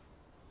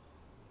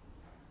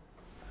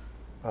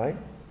 right?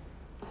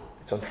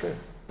 It's untrue.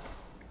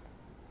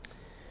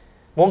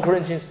 1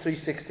 Corinthians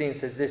 3:16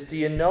 says this, do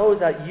you know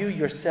that you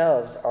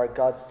yourselves are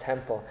God's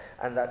temple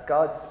and that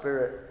God's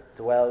Spirit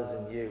dwells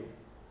in you?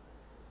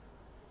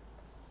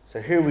 So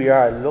here we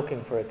are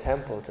looking for a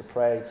temple to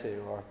pray to,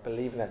 or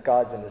believing that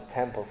God's in his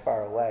temple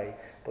far away,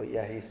 but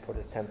yet he's put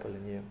his temple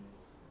in you.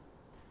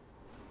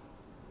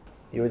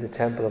 You are the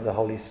temple of the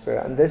Holy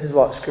Spirit. And this is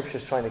what Scripture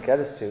is trying to get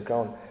us to,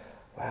 going,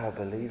 wow,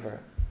 believer,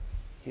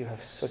 you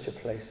have such a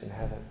place in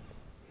heaven.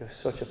 You have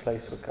such a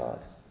place with God.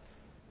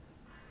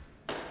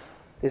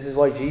 This is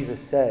why Jesus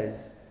says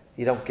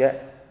you don't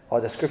get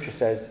Or the scripture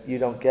says, you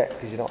don't get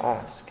because you don't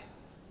ask.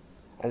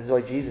 And this is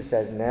why Jesus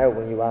says, now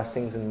when you ask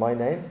things in my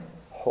name,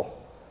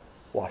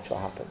 watch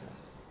what happens.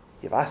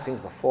 You've asked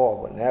things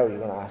before, but now you're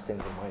going to ask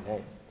things in my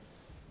name.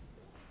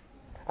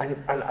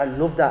 And I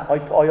love that.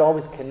 I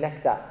always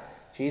connect that.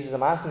 Jesus,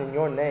 I'm asking in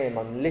your name.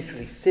 I'm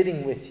literally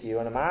sitting with you,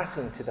 and I'm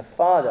asking to the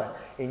Father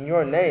in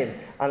your name.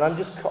 And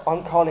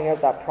I'm calling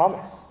out that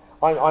promise.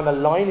 I'm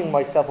aligning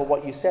myself with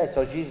what you said.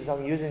 So Jesus,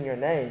 I'm using your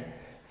name.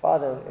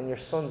 Father, in your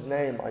Son's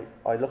name,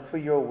 I look for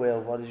your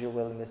will. What is your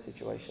will in this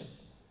situation?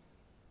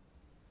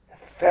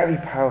 A very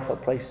powerful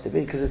place to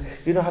be, because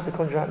you don't have to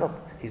conjure that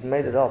up. He's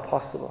made it all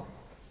possible.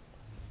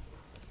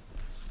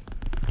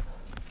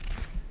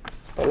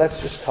 But let's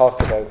just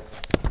talk about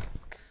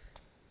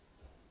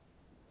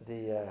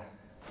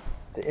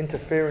the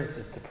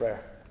interferences to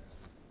prayer.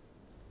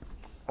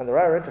 And there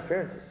are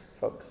interferences,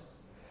 folks.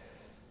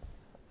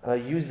 And I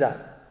use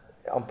that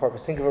on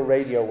purpose. Think of a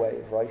radio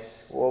wave, right?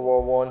 World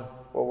War One,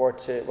 World War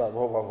Two. Well,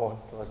 World War One,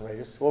 there wasn't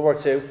radios. World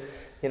War Two.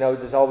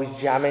 There's always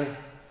jamming.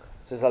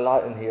 So there's a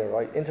lot in here,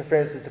 right?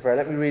 Interferences to prayer.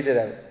 Let me read it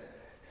out.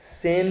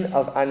 Sin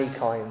of any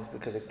kind,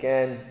 because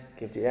again,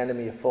 give the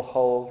enemy a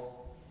foothold.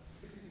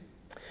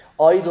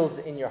 Idols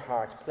in your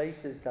heart,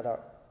 places that are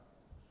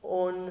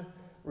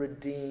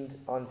unredeemed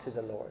unto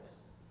the Lord.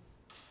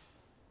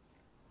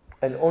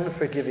 An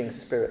unforgiving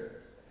spirit.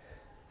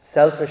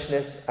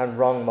 Selfishness and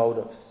wrong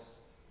motives.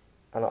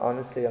 And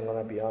honestly, I'm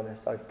going to be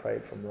honest, I've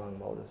prayed from wrong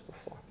motives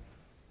before.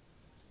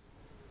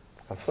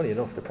 And funny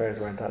enough, the prayers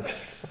weren't answered.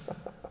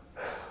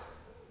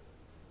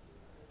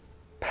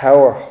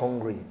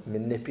 Power-hungry,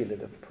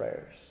 manipulative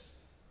prayers.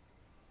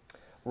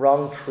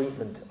 Wrong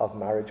treatment of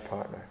marriage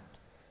partner.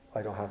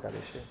 I don't have that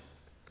issue.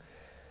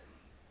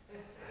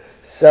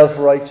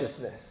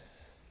 Self-righteousness.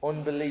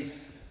 Unbelief.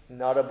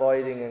 Not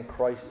abiding in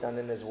Christ and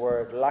in His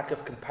Word. Lack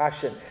of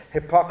compassion.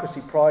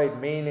 Hypocrisy, pride,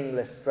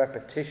 meaningless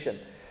repetition.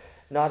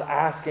 Not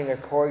asking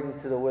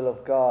according to the will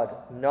of God.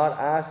 Not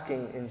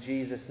asking in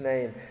Jesus'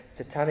 name.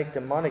 Satanic,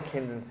 demonic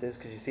hindrances,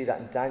 because you see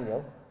that in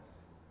Daniel.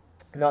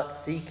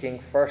 Not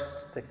seeking first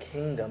the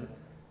kingdom.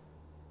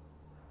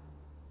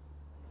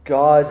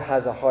 God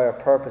has a higher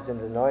purpose in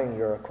denying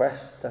your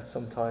request. That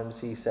sometimes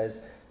He says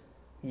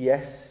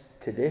yes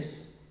to this,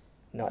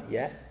 not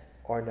yet,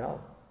 or no.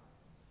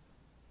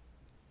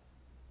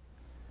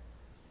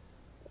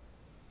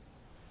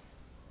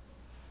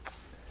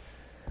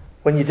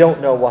 When you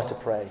don't know what to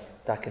pray,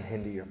 that can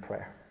hinder your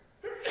prayer.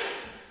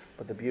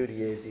 But the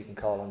beauty is you can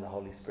call on the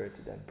Holy Spirit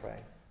to then pray.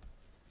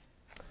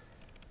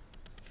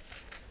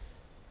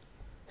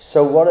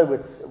 So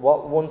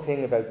one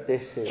thing about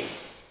this is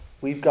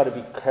we've got to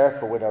be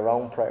careful with our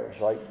own prayers,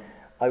 right?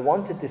 I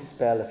want to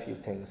dispel a few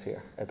things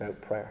here about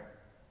prayer.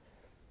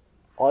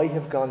 I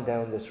have gone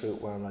down this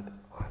route where I'm like,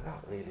 I'm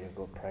not really a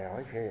good prayer.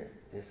 I hear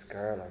this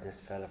girl or this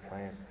fella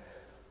praying.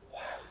 Wow,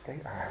 they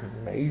are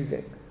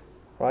amazing,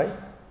 right?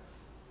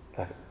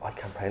 Like, I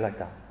can't pray like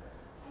that.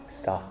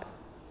 Stop.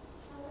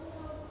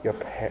 Your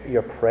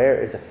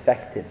prayer is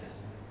effective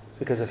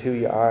because of who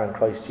you are in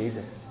Christ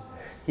Jesus.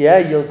 Yeah,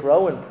 you'll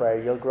grow in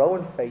prayer, you'll grow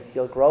in faith,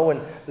 you'll grow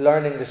in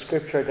learning the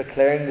Scripture,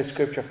 declaring the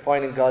Scripture,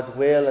 finding God's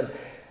will,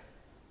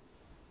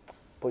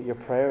 but your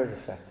prayer is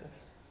effective.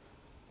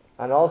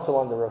 And also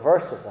on the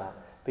reverse of that,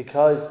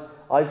 because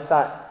I've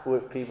sat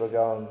with people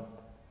going,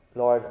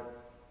 Lord,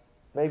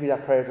 maybe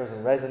that prayer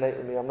doesn't resonate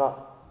with me,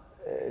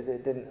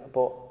 it didn't,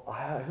 but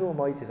who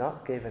am I to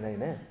not give an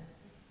amen?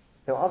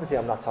 Now obviously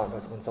I'm not talking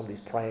about when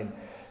somebody's praying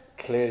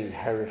clearly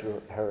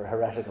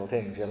heretical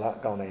things, you're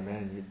not going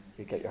amen,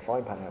 you get your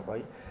frying pan out,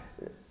 right?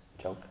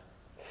 Joke.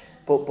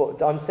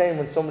 But I'm saying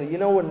when somebody,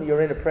 when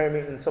you're in a prayer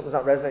meeting and something's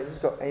not resonating, you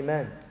just go,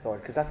 amen,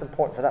 Lord, because that's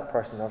important for that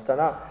person. Now, if they're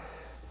not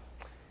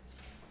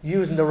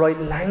using the right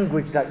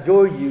language that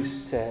you're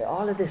used to,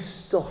 all of this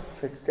stuff,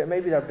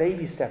 maybe they're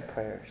baby step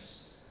prayers,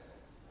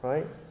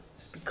 right?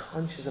 Just be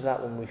conscious of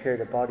that when we hear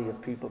the body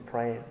of people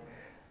praying.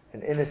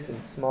 An innocent,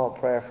 small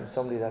prayer from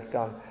somebody that's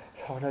gone,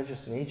 Lord, I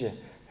just need you.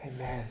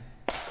 Amen.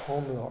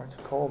 Come, Lord,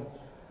 come.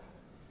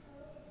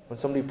 When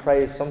somebody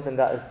prays something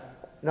that is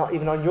not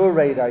even on your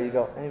radar, you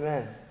go,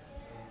 amen.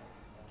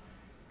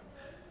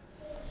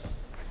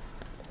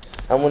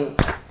 And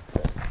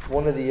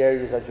one of the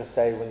areas I just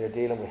say when you're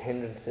dealing with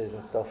hindrances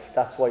and stuff,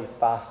 that's why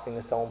fasting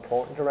is so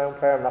important around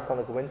prayer. I'm not going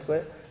to go into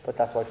it, but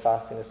that's why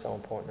fasting is so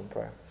important in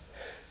prayer.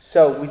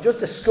 So we just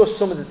discussed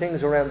some of the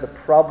things around the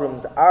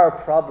problems,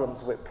 our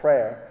problems with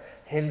prayer.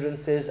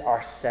 Hindrances,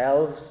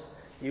 ourselves.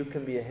 You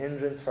can be a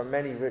hindrance for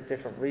many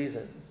different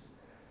reasons.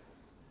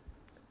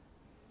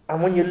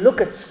 And when you look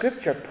at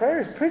Scripture, prayer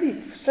is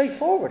pretty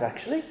straightforward,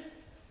 actually.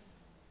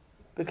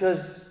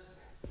 Because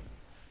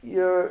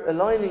you're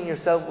aligning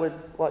yourself with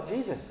what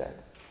Jesus said.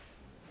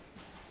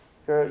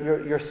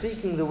 You're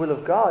seeking the will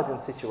of God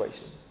in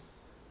situations.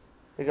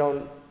 You're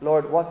going,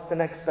 Lord, what's the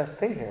next best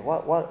thing here?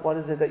 What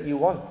is it that you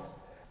want?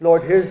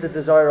 Lord, here's the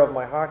desire of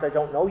my heart. I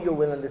don't know your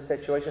will in this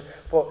situation,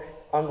 but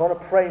I'm going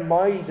to pray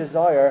my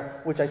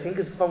desire, which I think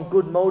is from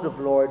good motive,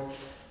 Lord.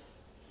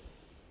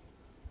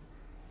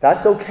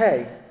 That's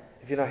okay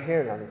if you're not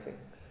hearing anything.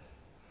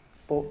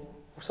 But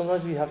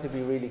sometimes we have to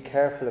be really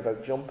careful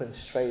about jumping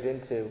straight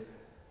into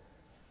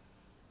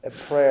a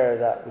prayer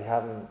that we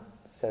haven't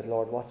said,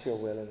 Lord, what's your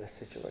will in this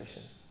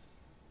situation?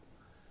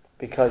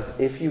 Because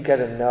if you get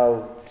a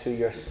no to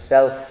your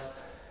self-thoughts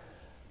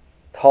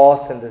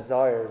and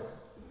desires,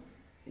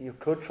 you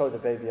could throw the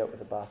baby out with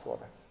the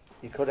bathwater.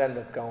 You could end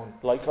up going,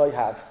 like I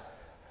have,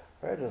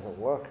 prayer doesn't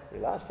work. The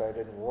last prayer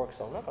didn't work,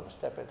 so I'm not going to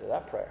step into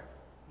that prayer.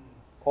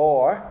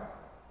 Or,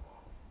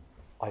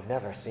 I've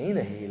never seen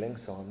a healing,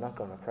 so I'm not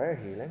going to pray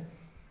healing.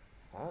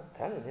 I'm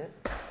telling you.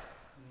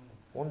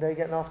 One day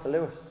getting off the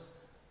Lewis,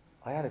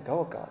 I had a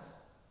go at God.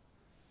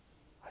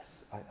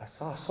 I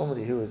saw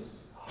somebody who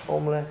was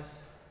homeless,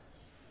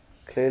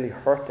 clearly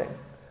hurting.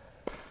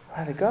 I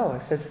had a go.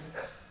 I said,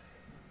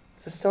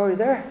 there's a story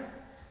there.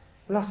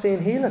 I'm not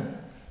seeing healing.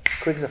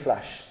 Quick as a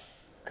flash,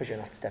 because you're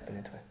not stepping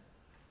into it.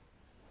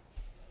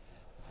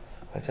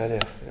 I tell you,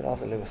 I got off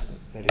the Lewis and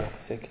nearly got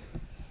sick.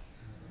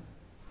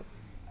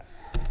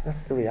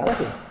 That's the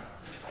reality. You're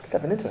not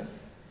stepping into it.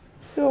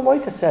 Who am I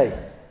to say,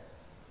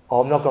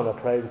 oh, I'm not going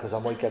to pray because I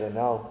might get a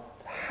no?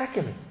 Heck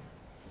of me.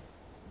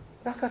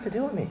 It's not got to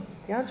do with me.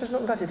 The answer's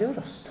nothing got to do with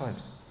us at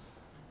times.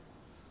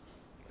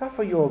 Not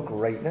for your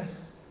greatness.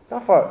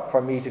 Not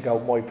for me to go,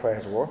 my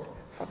prayers work.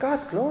 For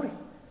God's glory.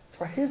 It's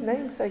for His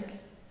name's sake.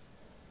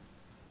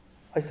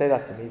 I say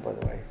that to me, by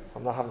the way.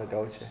 I'm not having a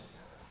go at you.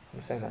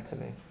 I'm saying that to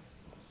me.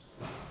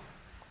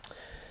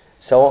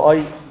 So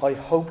I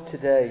hope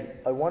today,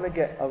 I want to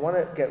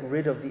get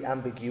rid of the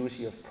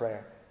ambiguity of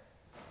prayer.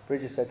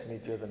 Bridget said to me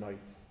the other night,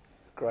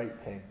 great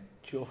thing,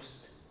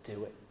 just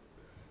do it.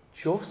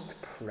 Just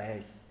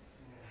pray.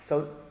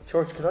 So,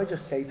 church, can I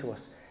just say to us,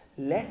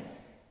 let's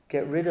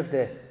get rid of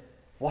the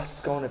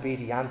what's going to be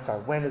the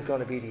answer, when is going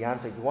to be the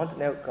answer. You want it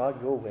now,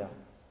 God, your will.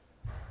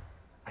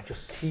 And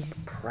just keep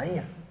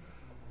praying.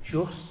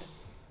 Just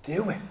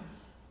do it.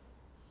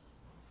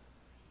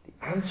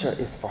 The answer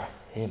is for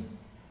Him.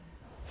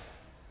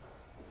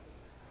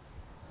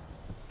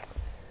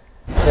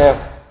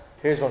 Now,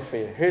 here's one for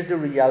you. Here's the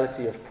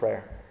reality of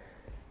prayer.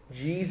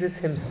 Jesus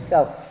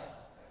Himself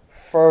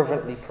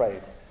fervently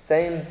prayed.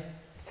 Same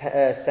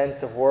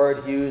sense of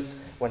word used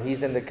when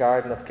He's in the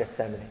Garden of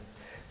Gethsemane.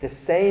 The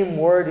same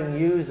wording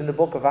used in the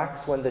book of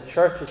Acts when the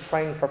church is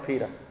praying for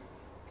Peter.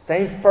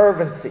 Same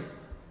fervency.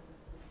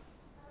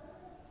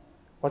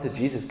 What did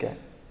Jesus get?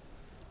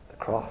 The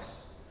cross.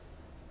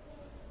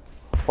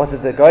 What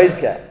did the guys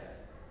get?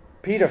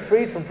 Peter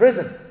freed from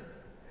prison.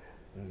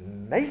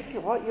 Make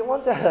what you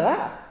want out of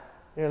that.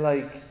 You're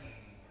like,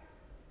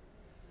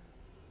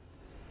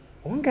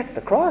 one gets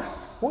the cross,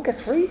 one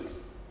gets freed.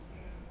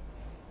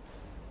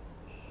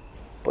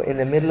 But in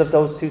the middle of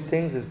those two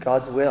things is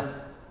God's will.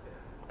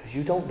 Because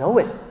you don't know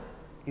it.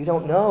 You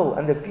don't know.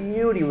 And the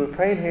beauty, we were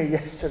praying here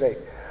yesterday.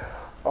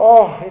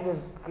 Oh, it was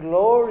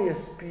glorious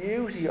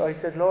beauty. I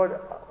said, Lord,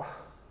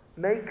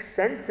 make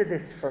sense of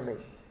this for me.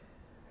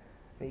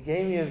 And He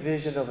gave me a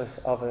vision of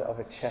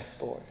a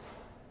chessboard.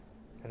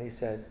 And He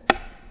said,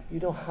 you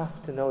don't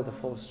have to know the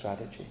full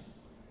strategy.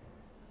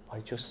 I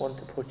just want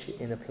to put you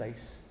in a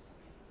place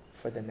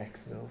for the next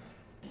move.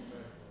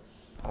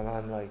 And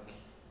I'm like,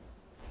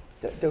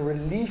 the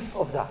relief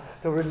of that.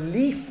 The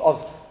relief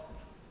of,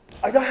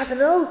 I don't have to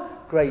know.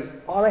 Great.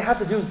 All I have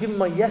to do is give Him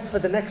my yes for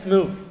the next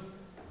move.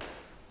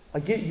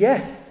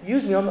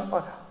 Use me.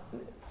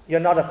 You're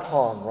not a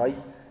pawn, right?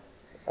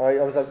 All right?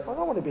 I was like, I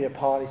don't want to be a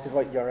pawn. He said,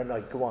 right, you're a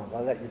knight. Go on,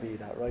 I'll let you be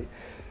that, right?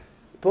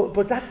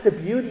 But that's the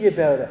beauty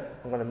about it.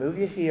 I'm going to move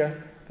you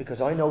here because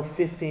I know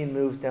 15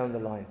 moves down the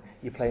line.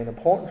 You play an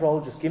important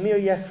role. Just give me a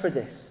yes for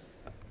this.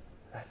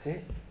 That's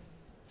it.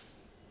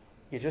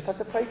 You just have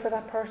to pray for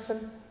that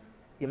person.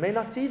 You may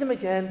not see them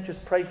again.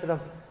 Just pray for them.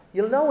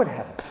 You'll know in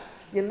heaven.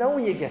 You'll know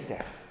when you get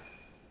there.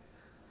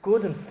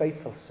 Good and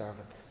faithful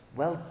servant.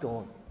 Well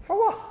done. For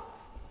what?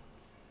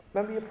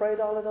 Remember you prayed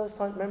all of those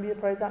times? Remember you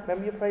prayed that?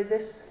 Remember you prayed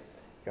this?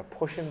 You're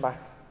pushing back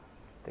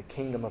the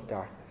kingdom of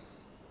darkness.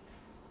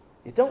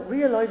 You don't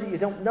realise it, you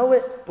don't know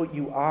it, but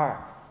you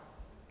are.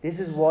 This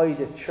is why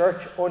the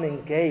church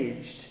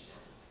unengaged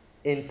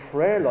in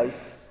prayer life,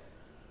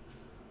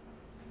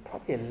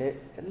 probably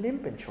a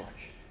limping church.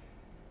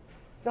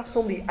 Not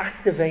somebody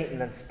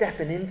activating and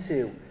stepping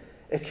into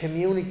a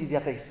community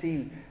that they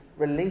see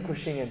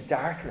relinquishing in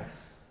darkness.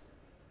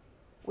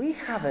 We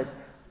have a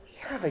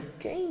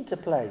game to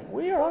play.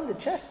 We are on the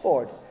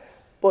chessboard.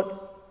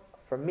 But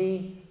for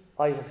me,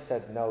 I have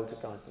said no to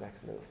God's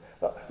next move.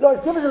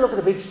 Lord, give us a look at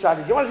the big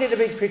strategy. You want to see the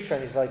big picture?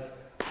 And He's like,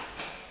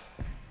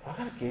 I'm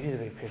going to give you the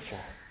big picture.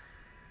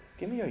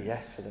 Give me your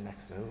yes for the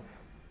next move.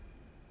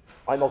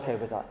 I'm okay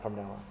with that from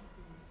now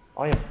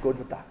on. I am good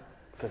with that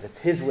because it's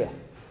His will.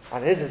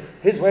 And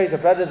His ways are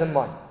better than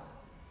mine.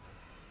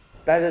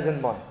 Better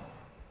than mine.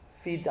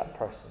 Feed that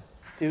person.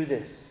 Do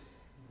this.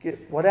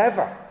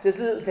 Whatever. Just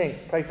little things.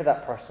 Pray for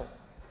that person.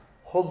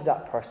 Hug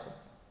that person.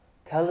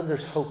 Tell them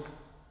there's hope.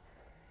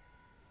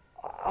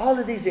 All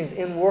of these things.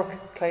 In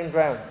work, claim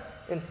ground.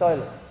 In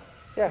silence.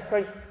 Yeah,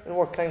 great. In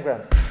work, claim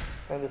ground.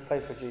 Claim this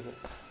place for Jesus.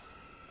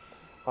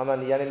 I'm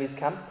on the enemy's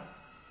camp.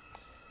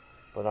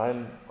 But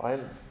I'm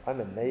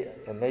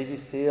a Navy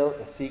SEAL,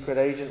 a secret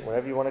agent,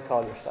 whatever you want to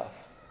call yourself.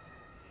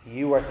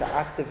 You are to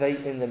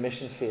activate in the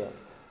mission field,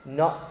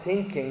 not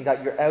thinking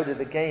that you're out of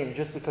the game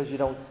just because you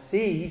don't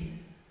see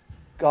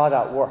God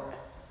at work.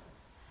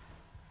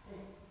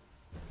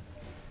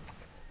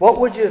 What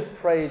would you have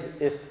prayed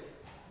if...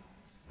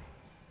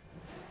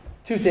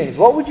 Two things.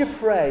 What would you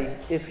pray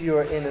if you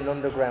were in an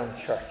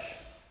underground church?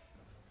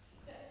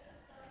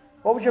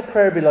 What would your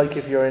prayer be like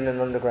if you're in an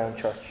underground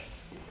church?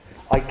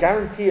 I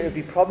guarantee it would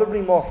be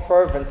probably more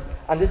fervent.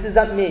 And this is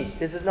at me.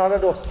 This is not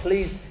at us.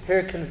 Please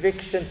hear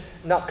conviction,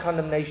 not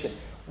condemnation.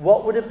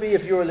 What would it be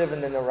if you were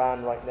living in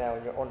Iran right now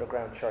in your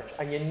underground church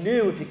and you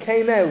knew if you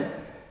came out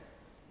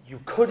you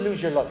could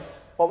lose your life?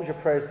 What would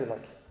your prayers be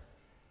like?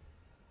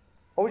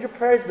 What would your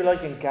prayers be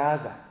like in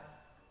Gaza?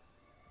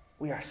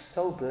 We are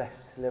so blessed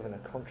to live in a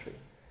country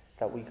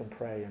that we can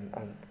pray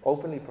and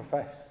openly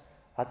profess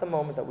at the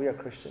moment that we are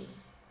Christians.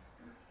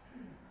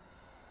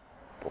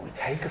 But we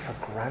take it for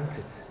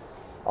granted.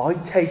 I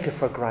take it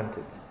for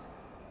granted.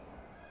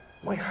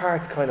 My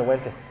heart kind of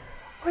went to,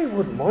 I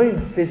wouldn't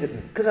mind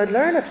visiting, because I'd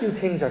learn a few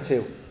things or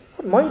two. I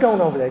wouldn't mind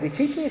going over there. They'd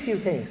teach me a few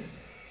things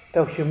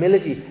about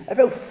humility,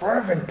 about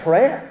fervent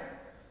prayer.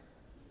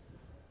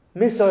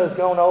 Missiles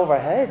going over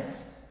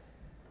heads.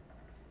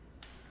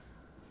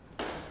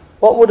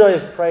 What would I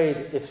have prayed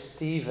if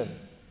Stephen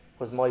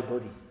was my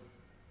buddy?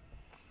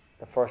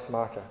 The first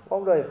martyr.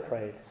 What would I have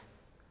prayed?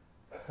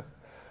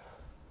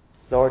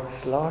 Lord,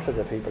 slaughter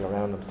the people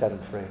around him, set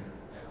him free.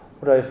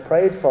 Would I have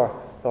prayed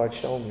for, Lord,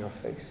 show him your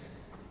face?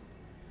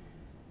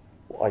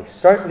 I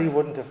certainly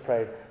wouldn't have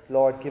prayed,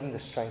 Lord, give him the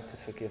strength to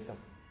forgive them.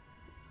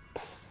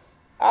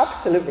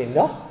 Absolutely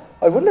not.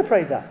 I wouldn't have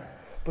prayed that.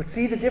 But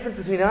see the difference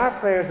between our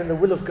prayers and the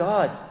will of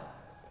God.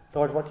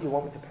 Lord, what do you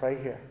want me to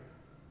pray here?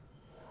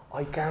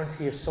 I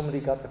guarantee if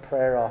somebody got the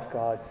prayer off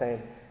God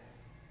saying,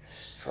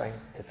 strength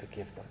to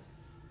forgive them.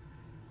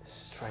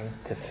 Strength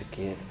to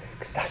forgive.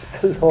 Because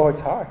that's the Lord's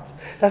heart.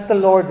 That's the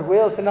Lord's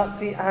will, to not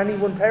see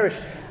anyone perish.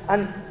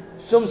 And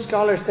some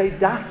scholars say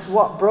that's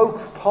what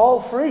broke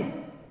Paul free.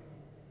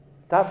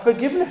 That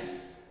forgiveness.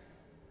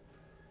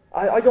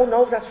 I don't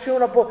know if that's true or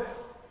not,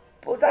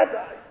 but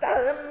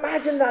that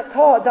imagine that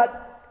thought,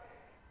 that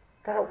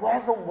it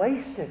wasn't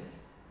wasted.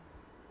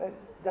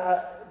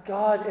 That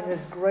God in His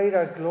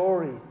greater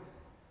glory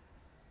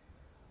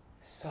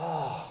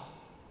saw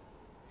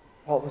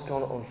what was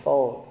going to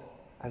unfold.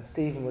 And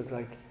Stephen was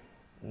like,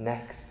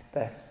 next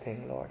best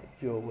thing, Lord,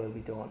 your will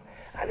be done.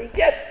 And he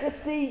gets to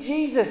see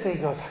Jesus and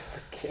he goes, I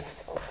forgive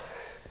them.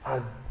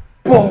 And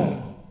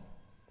boom!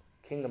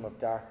 Kingdom of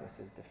darkness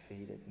is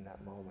defeated in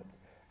that moment.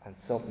 And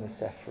something is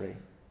set free.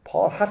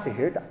 Paul had to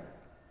hear that.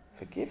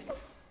 Forgive them.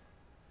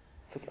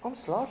 I'm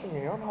slaughtering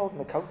you here. I'm holding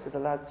the coats of the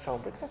lads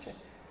throwing bricks at you.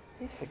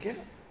 He's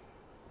forgiven.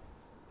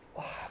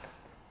 What happened?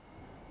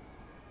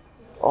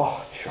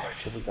 Oh,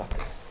 church, have we got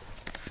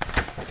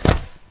this?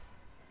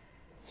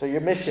 So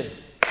your mission,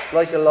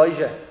 like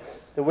Elijah,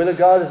 the will of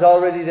God is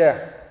already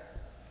there.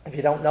 If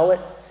you don't know it,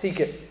 seek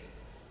it.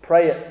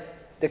 Pray it.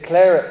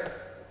 Declare it.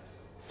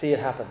 See it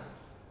happen.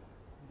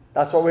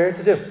 That's what we're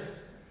here to do.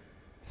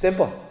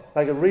 Simple.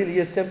 Like it really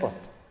is simple.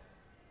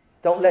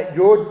 Don't let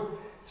your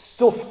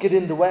stuff get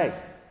in the way.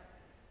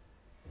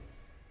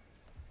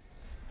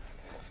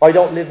 I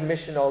don't live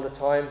mission all the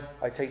time.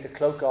 I take the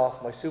cloak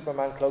off, my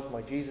Superman cloak,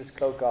 my Jesus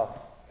cloak off.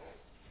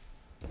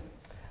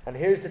 And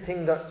here's the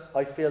thing that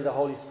I feel the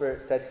Holy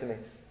Spirit said to me.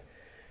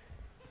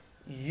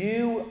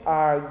 You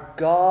are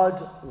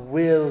God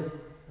will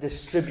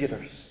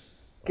distributors.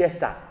 Get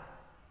that.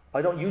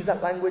 I don't use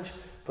that language,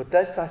 but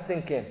let that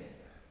sink in.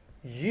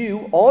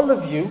 You, all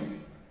of you,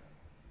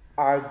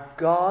 are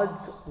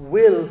God's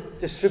will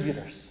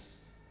distributors.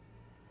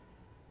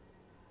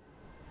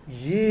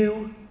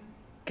 You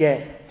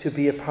get to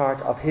be a part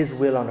of His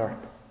will on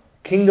earth.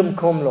 Kingdom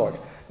come, Lord.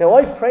 Now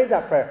I've prayed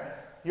that prayer.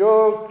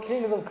 Your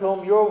kingdom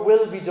come, your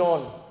will be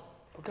done.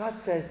 But God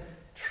says,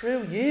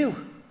 through you.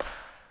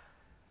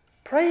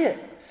 Pray it,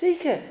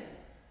 seek it,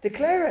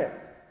 declare it,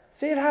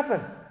 see it happen.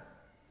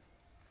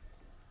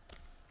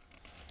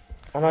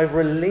 And I've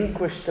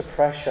relinquished the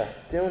pressure.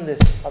 Doing this,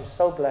 I'm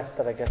so blessed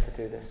that I get to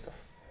do this stuff.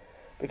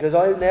 Because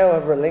I now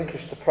have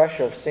relinquished the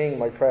pressure of seeing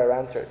my prayer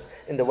answered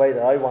in the way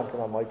that I want it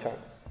on my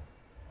terms.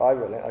 I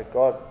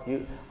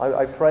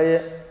pray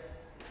it.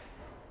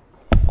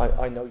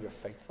 I know you're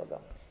faithful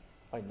though.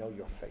 I know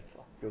you're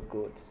faithful. You're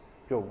good.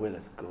 Your will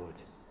is good.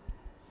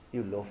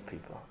 You love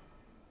people.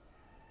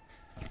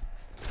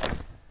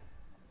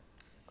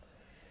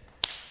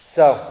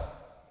 So,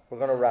 we're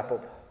going to wrap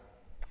up.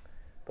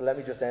 But let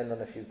me just end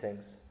on a few things.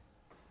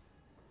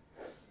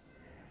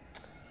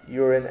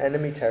 You're in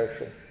enemy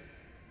territory.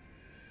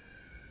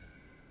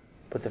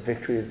 But the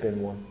victory has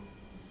been won.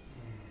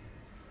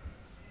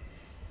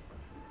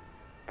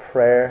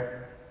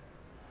 Prayer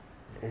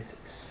is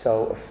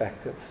so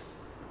effective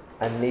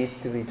and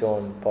needs to be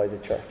done by the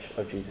Church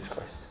of Jesus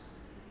Christ.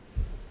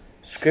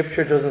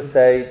 Scripture doesn't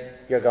say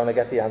you're going to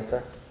get the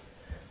answer,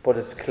 but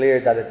it's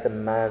clear that it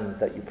demands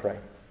that you pray.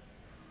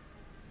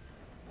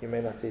 You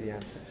may not see the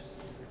answers.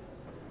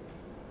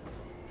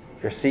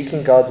 You're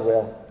seeking God's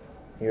will.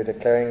 You're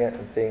declaring it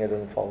and seeing it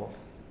unfold.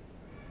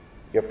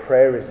 Your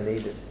prayer is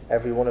needed,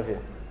 every one of you.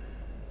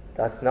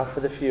 That's not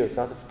for the few. It's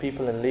not for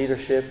people in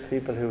leadership,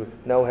 people who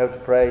know how to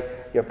pray.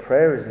 Your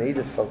prayer is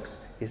needed, folks.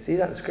 You see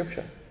that in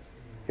Scripture.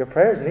 Your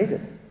prayer is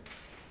needed.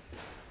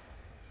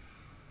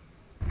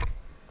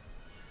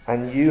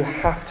 And you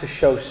have to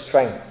show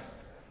strength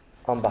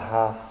on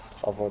behalf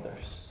of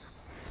others.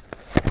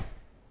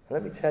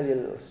 Let me tell you a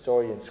little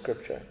story in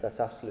Scripture that's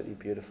absolutely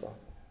beautiful.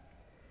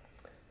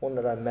 One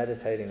that I'm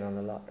meditating on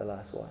a lot the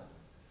last while.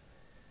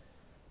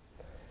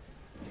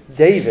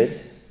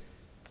 David,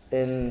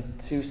 in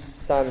 2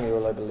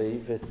 Samuel, I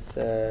believe, it's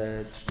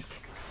I'll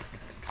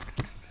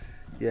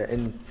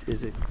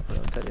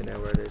tell you now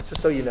where it is,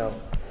 just so you know.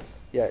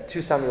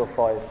 2 Samuel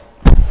 5.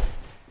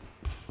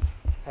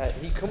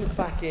 He comes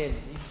back in.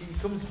 He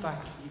comes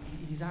back.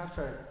 He's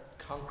after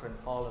conquering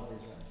all of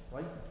Israel,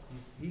 right?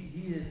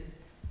 He is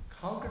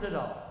conquered it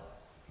all.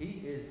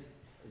 He is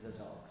the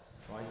dogs,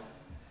 right?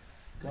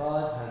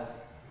 God has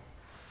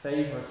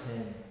favoured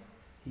him.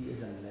 He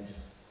is a legend.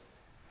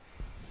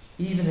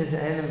 Even his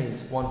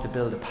enemies want to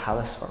build a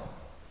palace for him.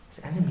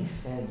 His enemies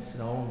send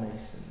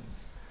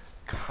stonemasons,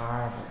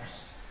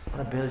 carvers. I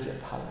want to build you a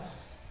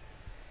palace.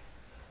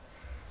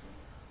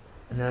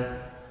 And then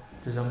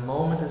there's a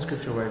moment in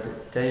Scripture where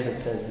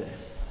David says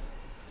this.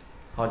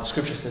 The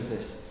Scripture says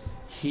this.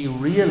 He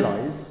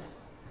realised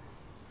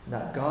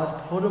that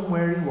God put him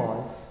where he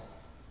was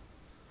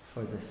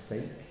for the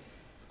sake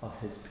of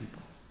his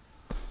people.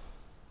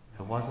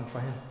 It wasn't for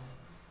him.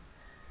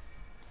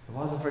 It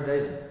wasn't for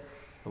David.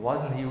 It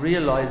wasn't. He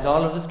realised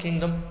all of his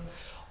kingdom,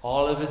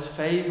 all of his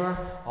favour,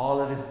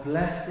 all of his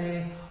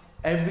blessing,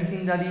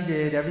 everything that he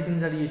did, everything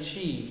that he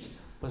achieved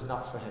was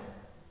not for him.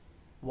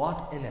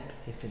 What an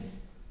epiphany.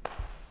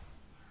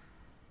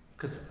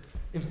 Because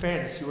in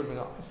fairness, he would have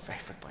been going, I'm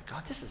favoured by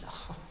God.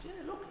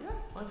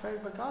 I'm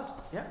favoured by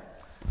God. Yeah.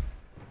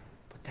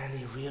 But then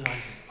he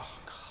realises,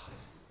 God,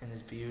 in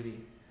his beauty,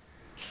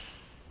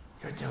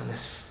 you're doing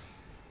this.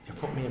 You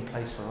put me in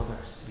place for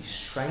others. To be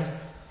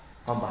strength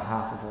on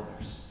behalf of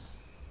others.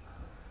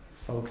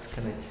 Folks,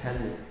 can I tell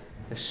you,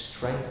 the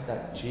strength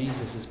that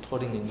Jesus is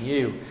putting in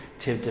you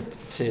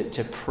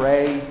to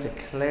pray,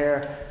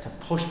 declare, to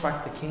push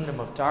back the kingdom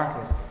of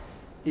darkness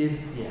is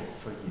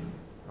for you,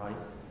 right?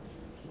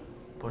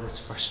 But it's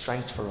for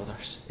strength for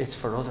others. It's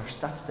for others.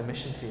 That's the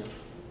mission field.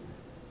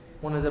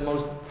 One of the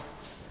most,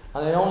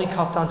 and I only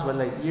copped onto it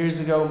like years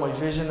ago. My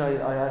vision,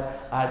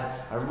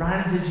 I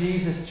ran to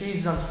Jesus.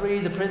 Jesus, I'm free.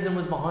 The prison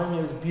was behind me.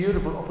 It was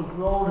beautiful. Up a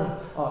golden,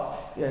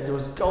 there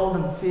was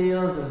golden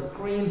fields, there was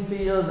green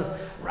fields.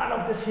 And ran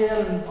up this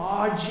hill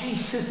and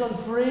Jesus,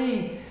 I'm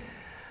free.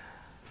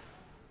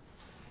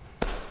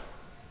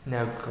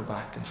 Now go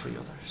back and free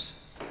others.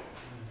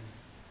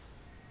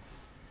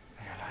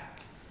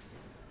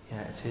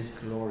 It's His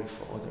glory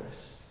for others.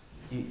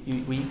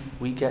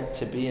 We get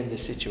to be in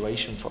this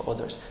situation for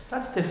others.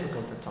 That's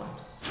difficult at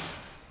times.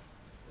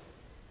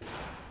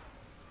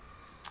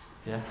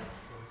 Yeah?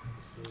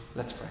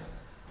 Let's pray.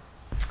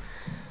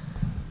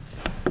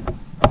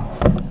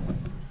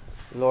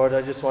 Lord,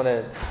 I just want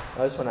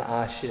to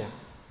ask you,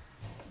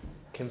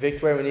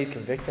 convict where we need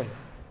convicting.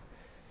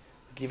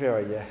 Give you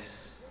our yes.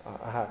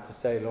 I have to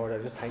say, Lord,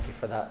 I just thank you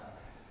for that.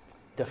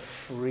 The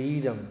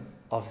freedom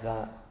of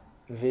that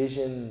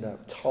vision, that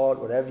thought,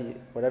 whatever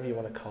you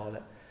want to call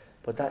it,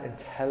 but that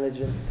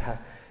intelligence,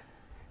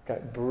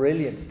 that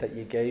brilliance that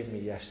you gave me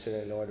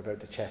yesterday, Lord, about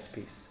the chess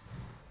piece,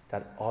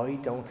 that I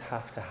don't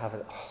have to have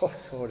it all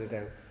sorted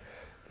out.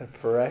 The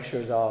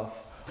pressure's off.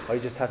 I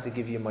just have to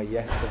give you my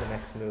yes for the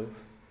next move.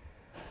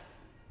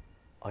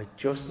 I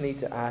just need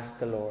to ask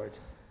the Lord,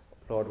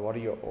 what are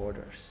your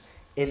orders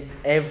in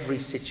every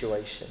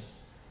situation?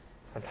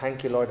 And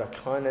thank you, Lord, I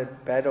kind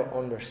of better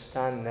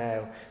understand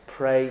now.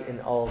 Pray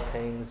in all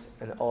things,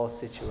 in all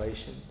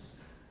situations.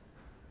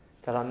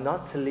 That I'm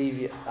not to leave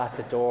you at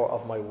the door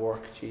of my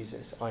work,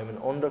 Jesus. I'm an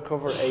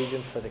undercover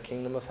agent for the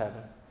kingdom of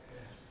heaven.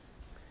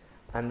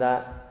 And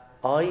that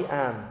I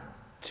am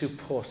to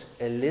put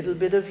a little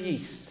bit of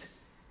yeast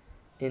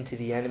into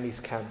the enemy's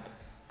camp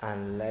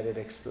and let it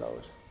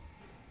explode.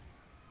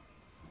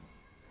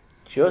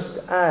 Just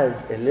as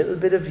a little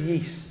bit of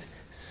yeast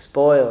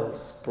spoils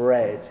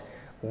bread,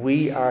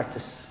 we are to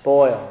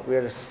spoil. We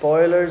are the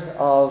spoilers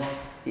of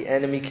the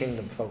enemy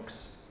kingdom,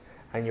 folks.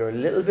 And your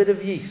little bit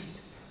of yeast,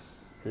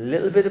 a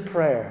little bit of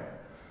prayer,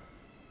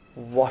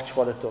 watch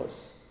what it does.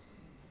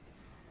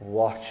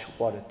 Watch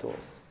what it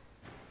does.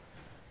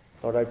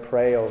 Lord, I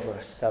pray over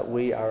us that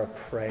we are a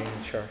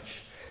praying church,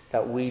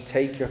 that we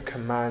take your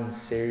commands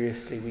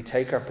seriously. We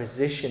take our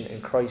position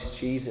in Christ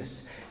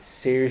Jesus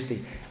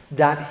seriously,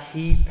 that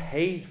He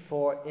paid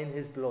for in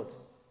His blood.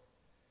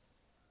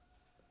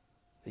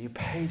 That you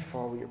paid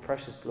for with your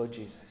precious blood,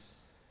 Jesus.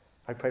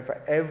 I pray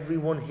for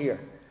everyone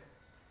here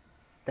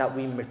that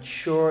we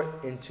mature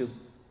into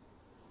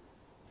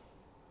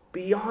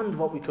beyond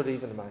what we could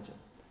even imagine.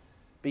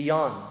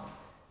 Beyond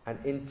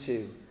and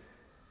into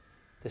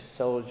the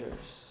soldiers,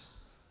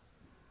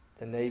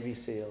 the Navy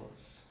SEALs,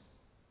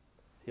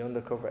 the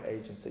undercover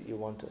agents that you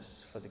want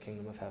us for the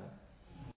kingdom of heaven.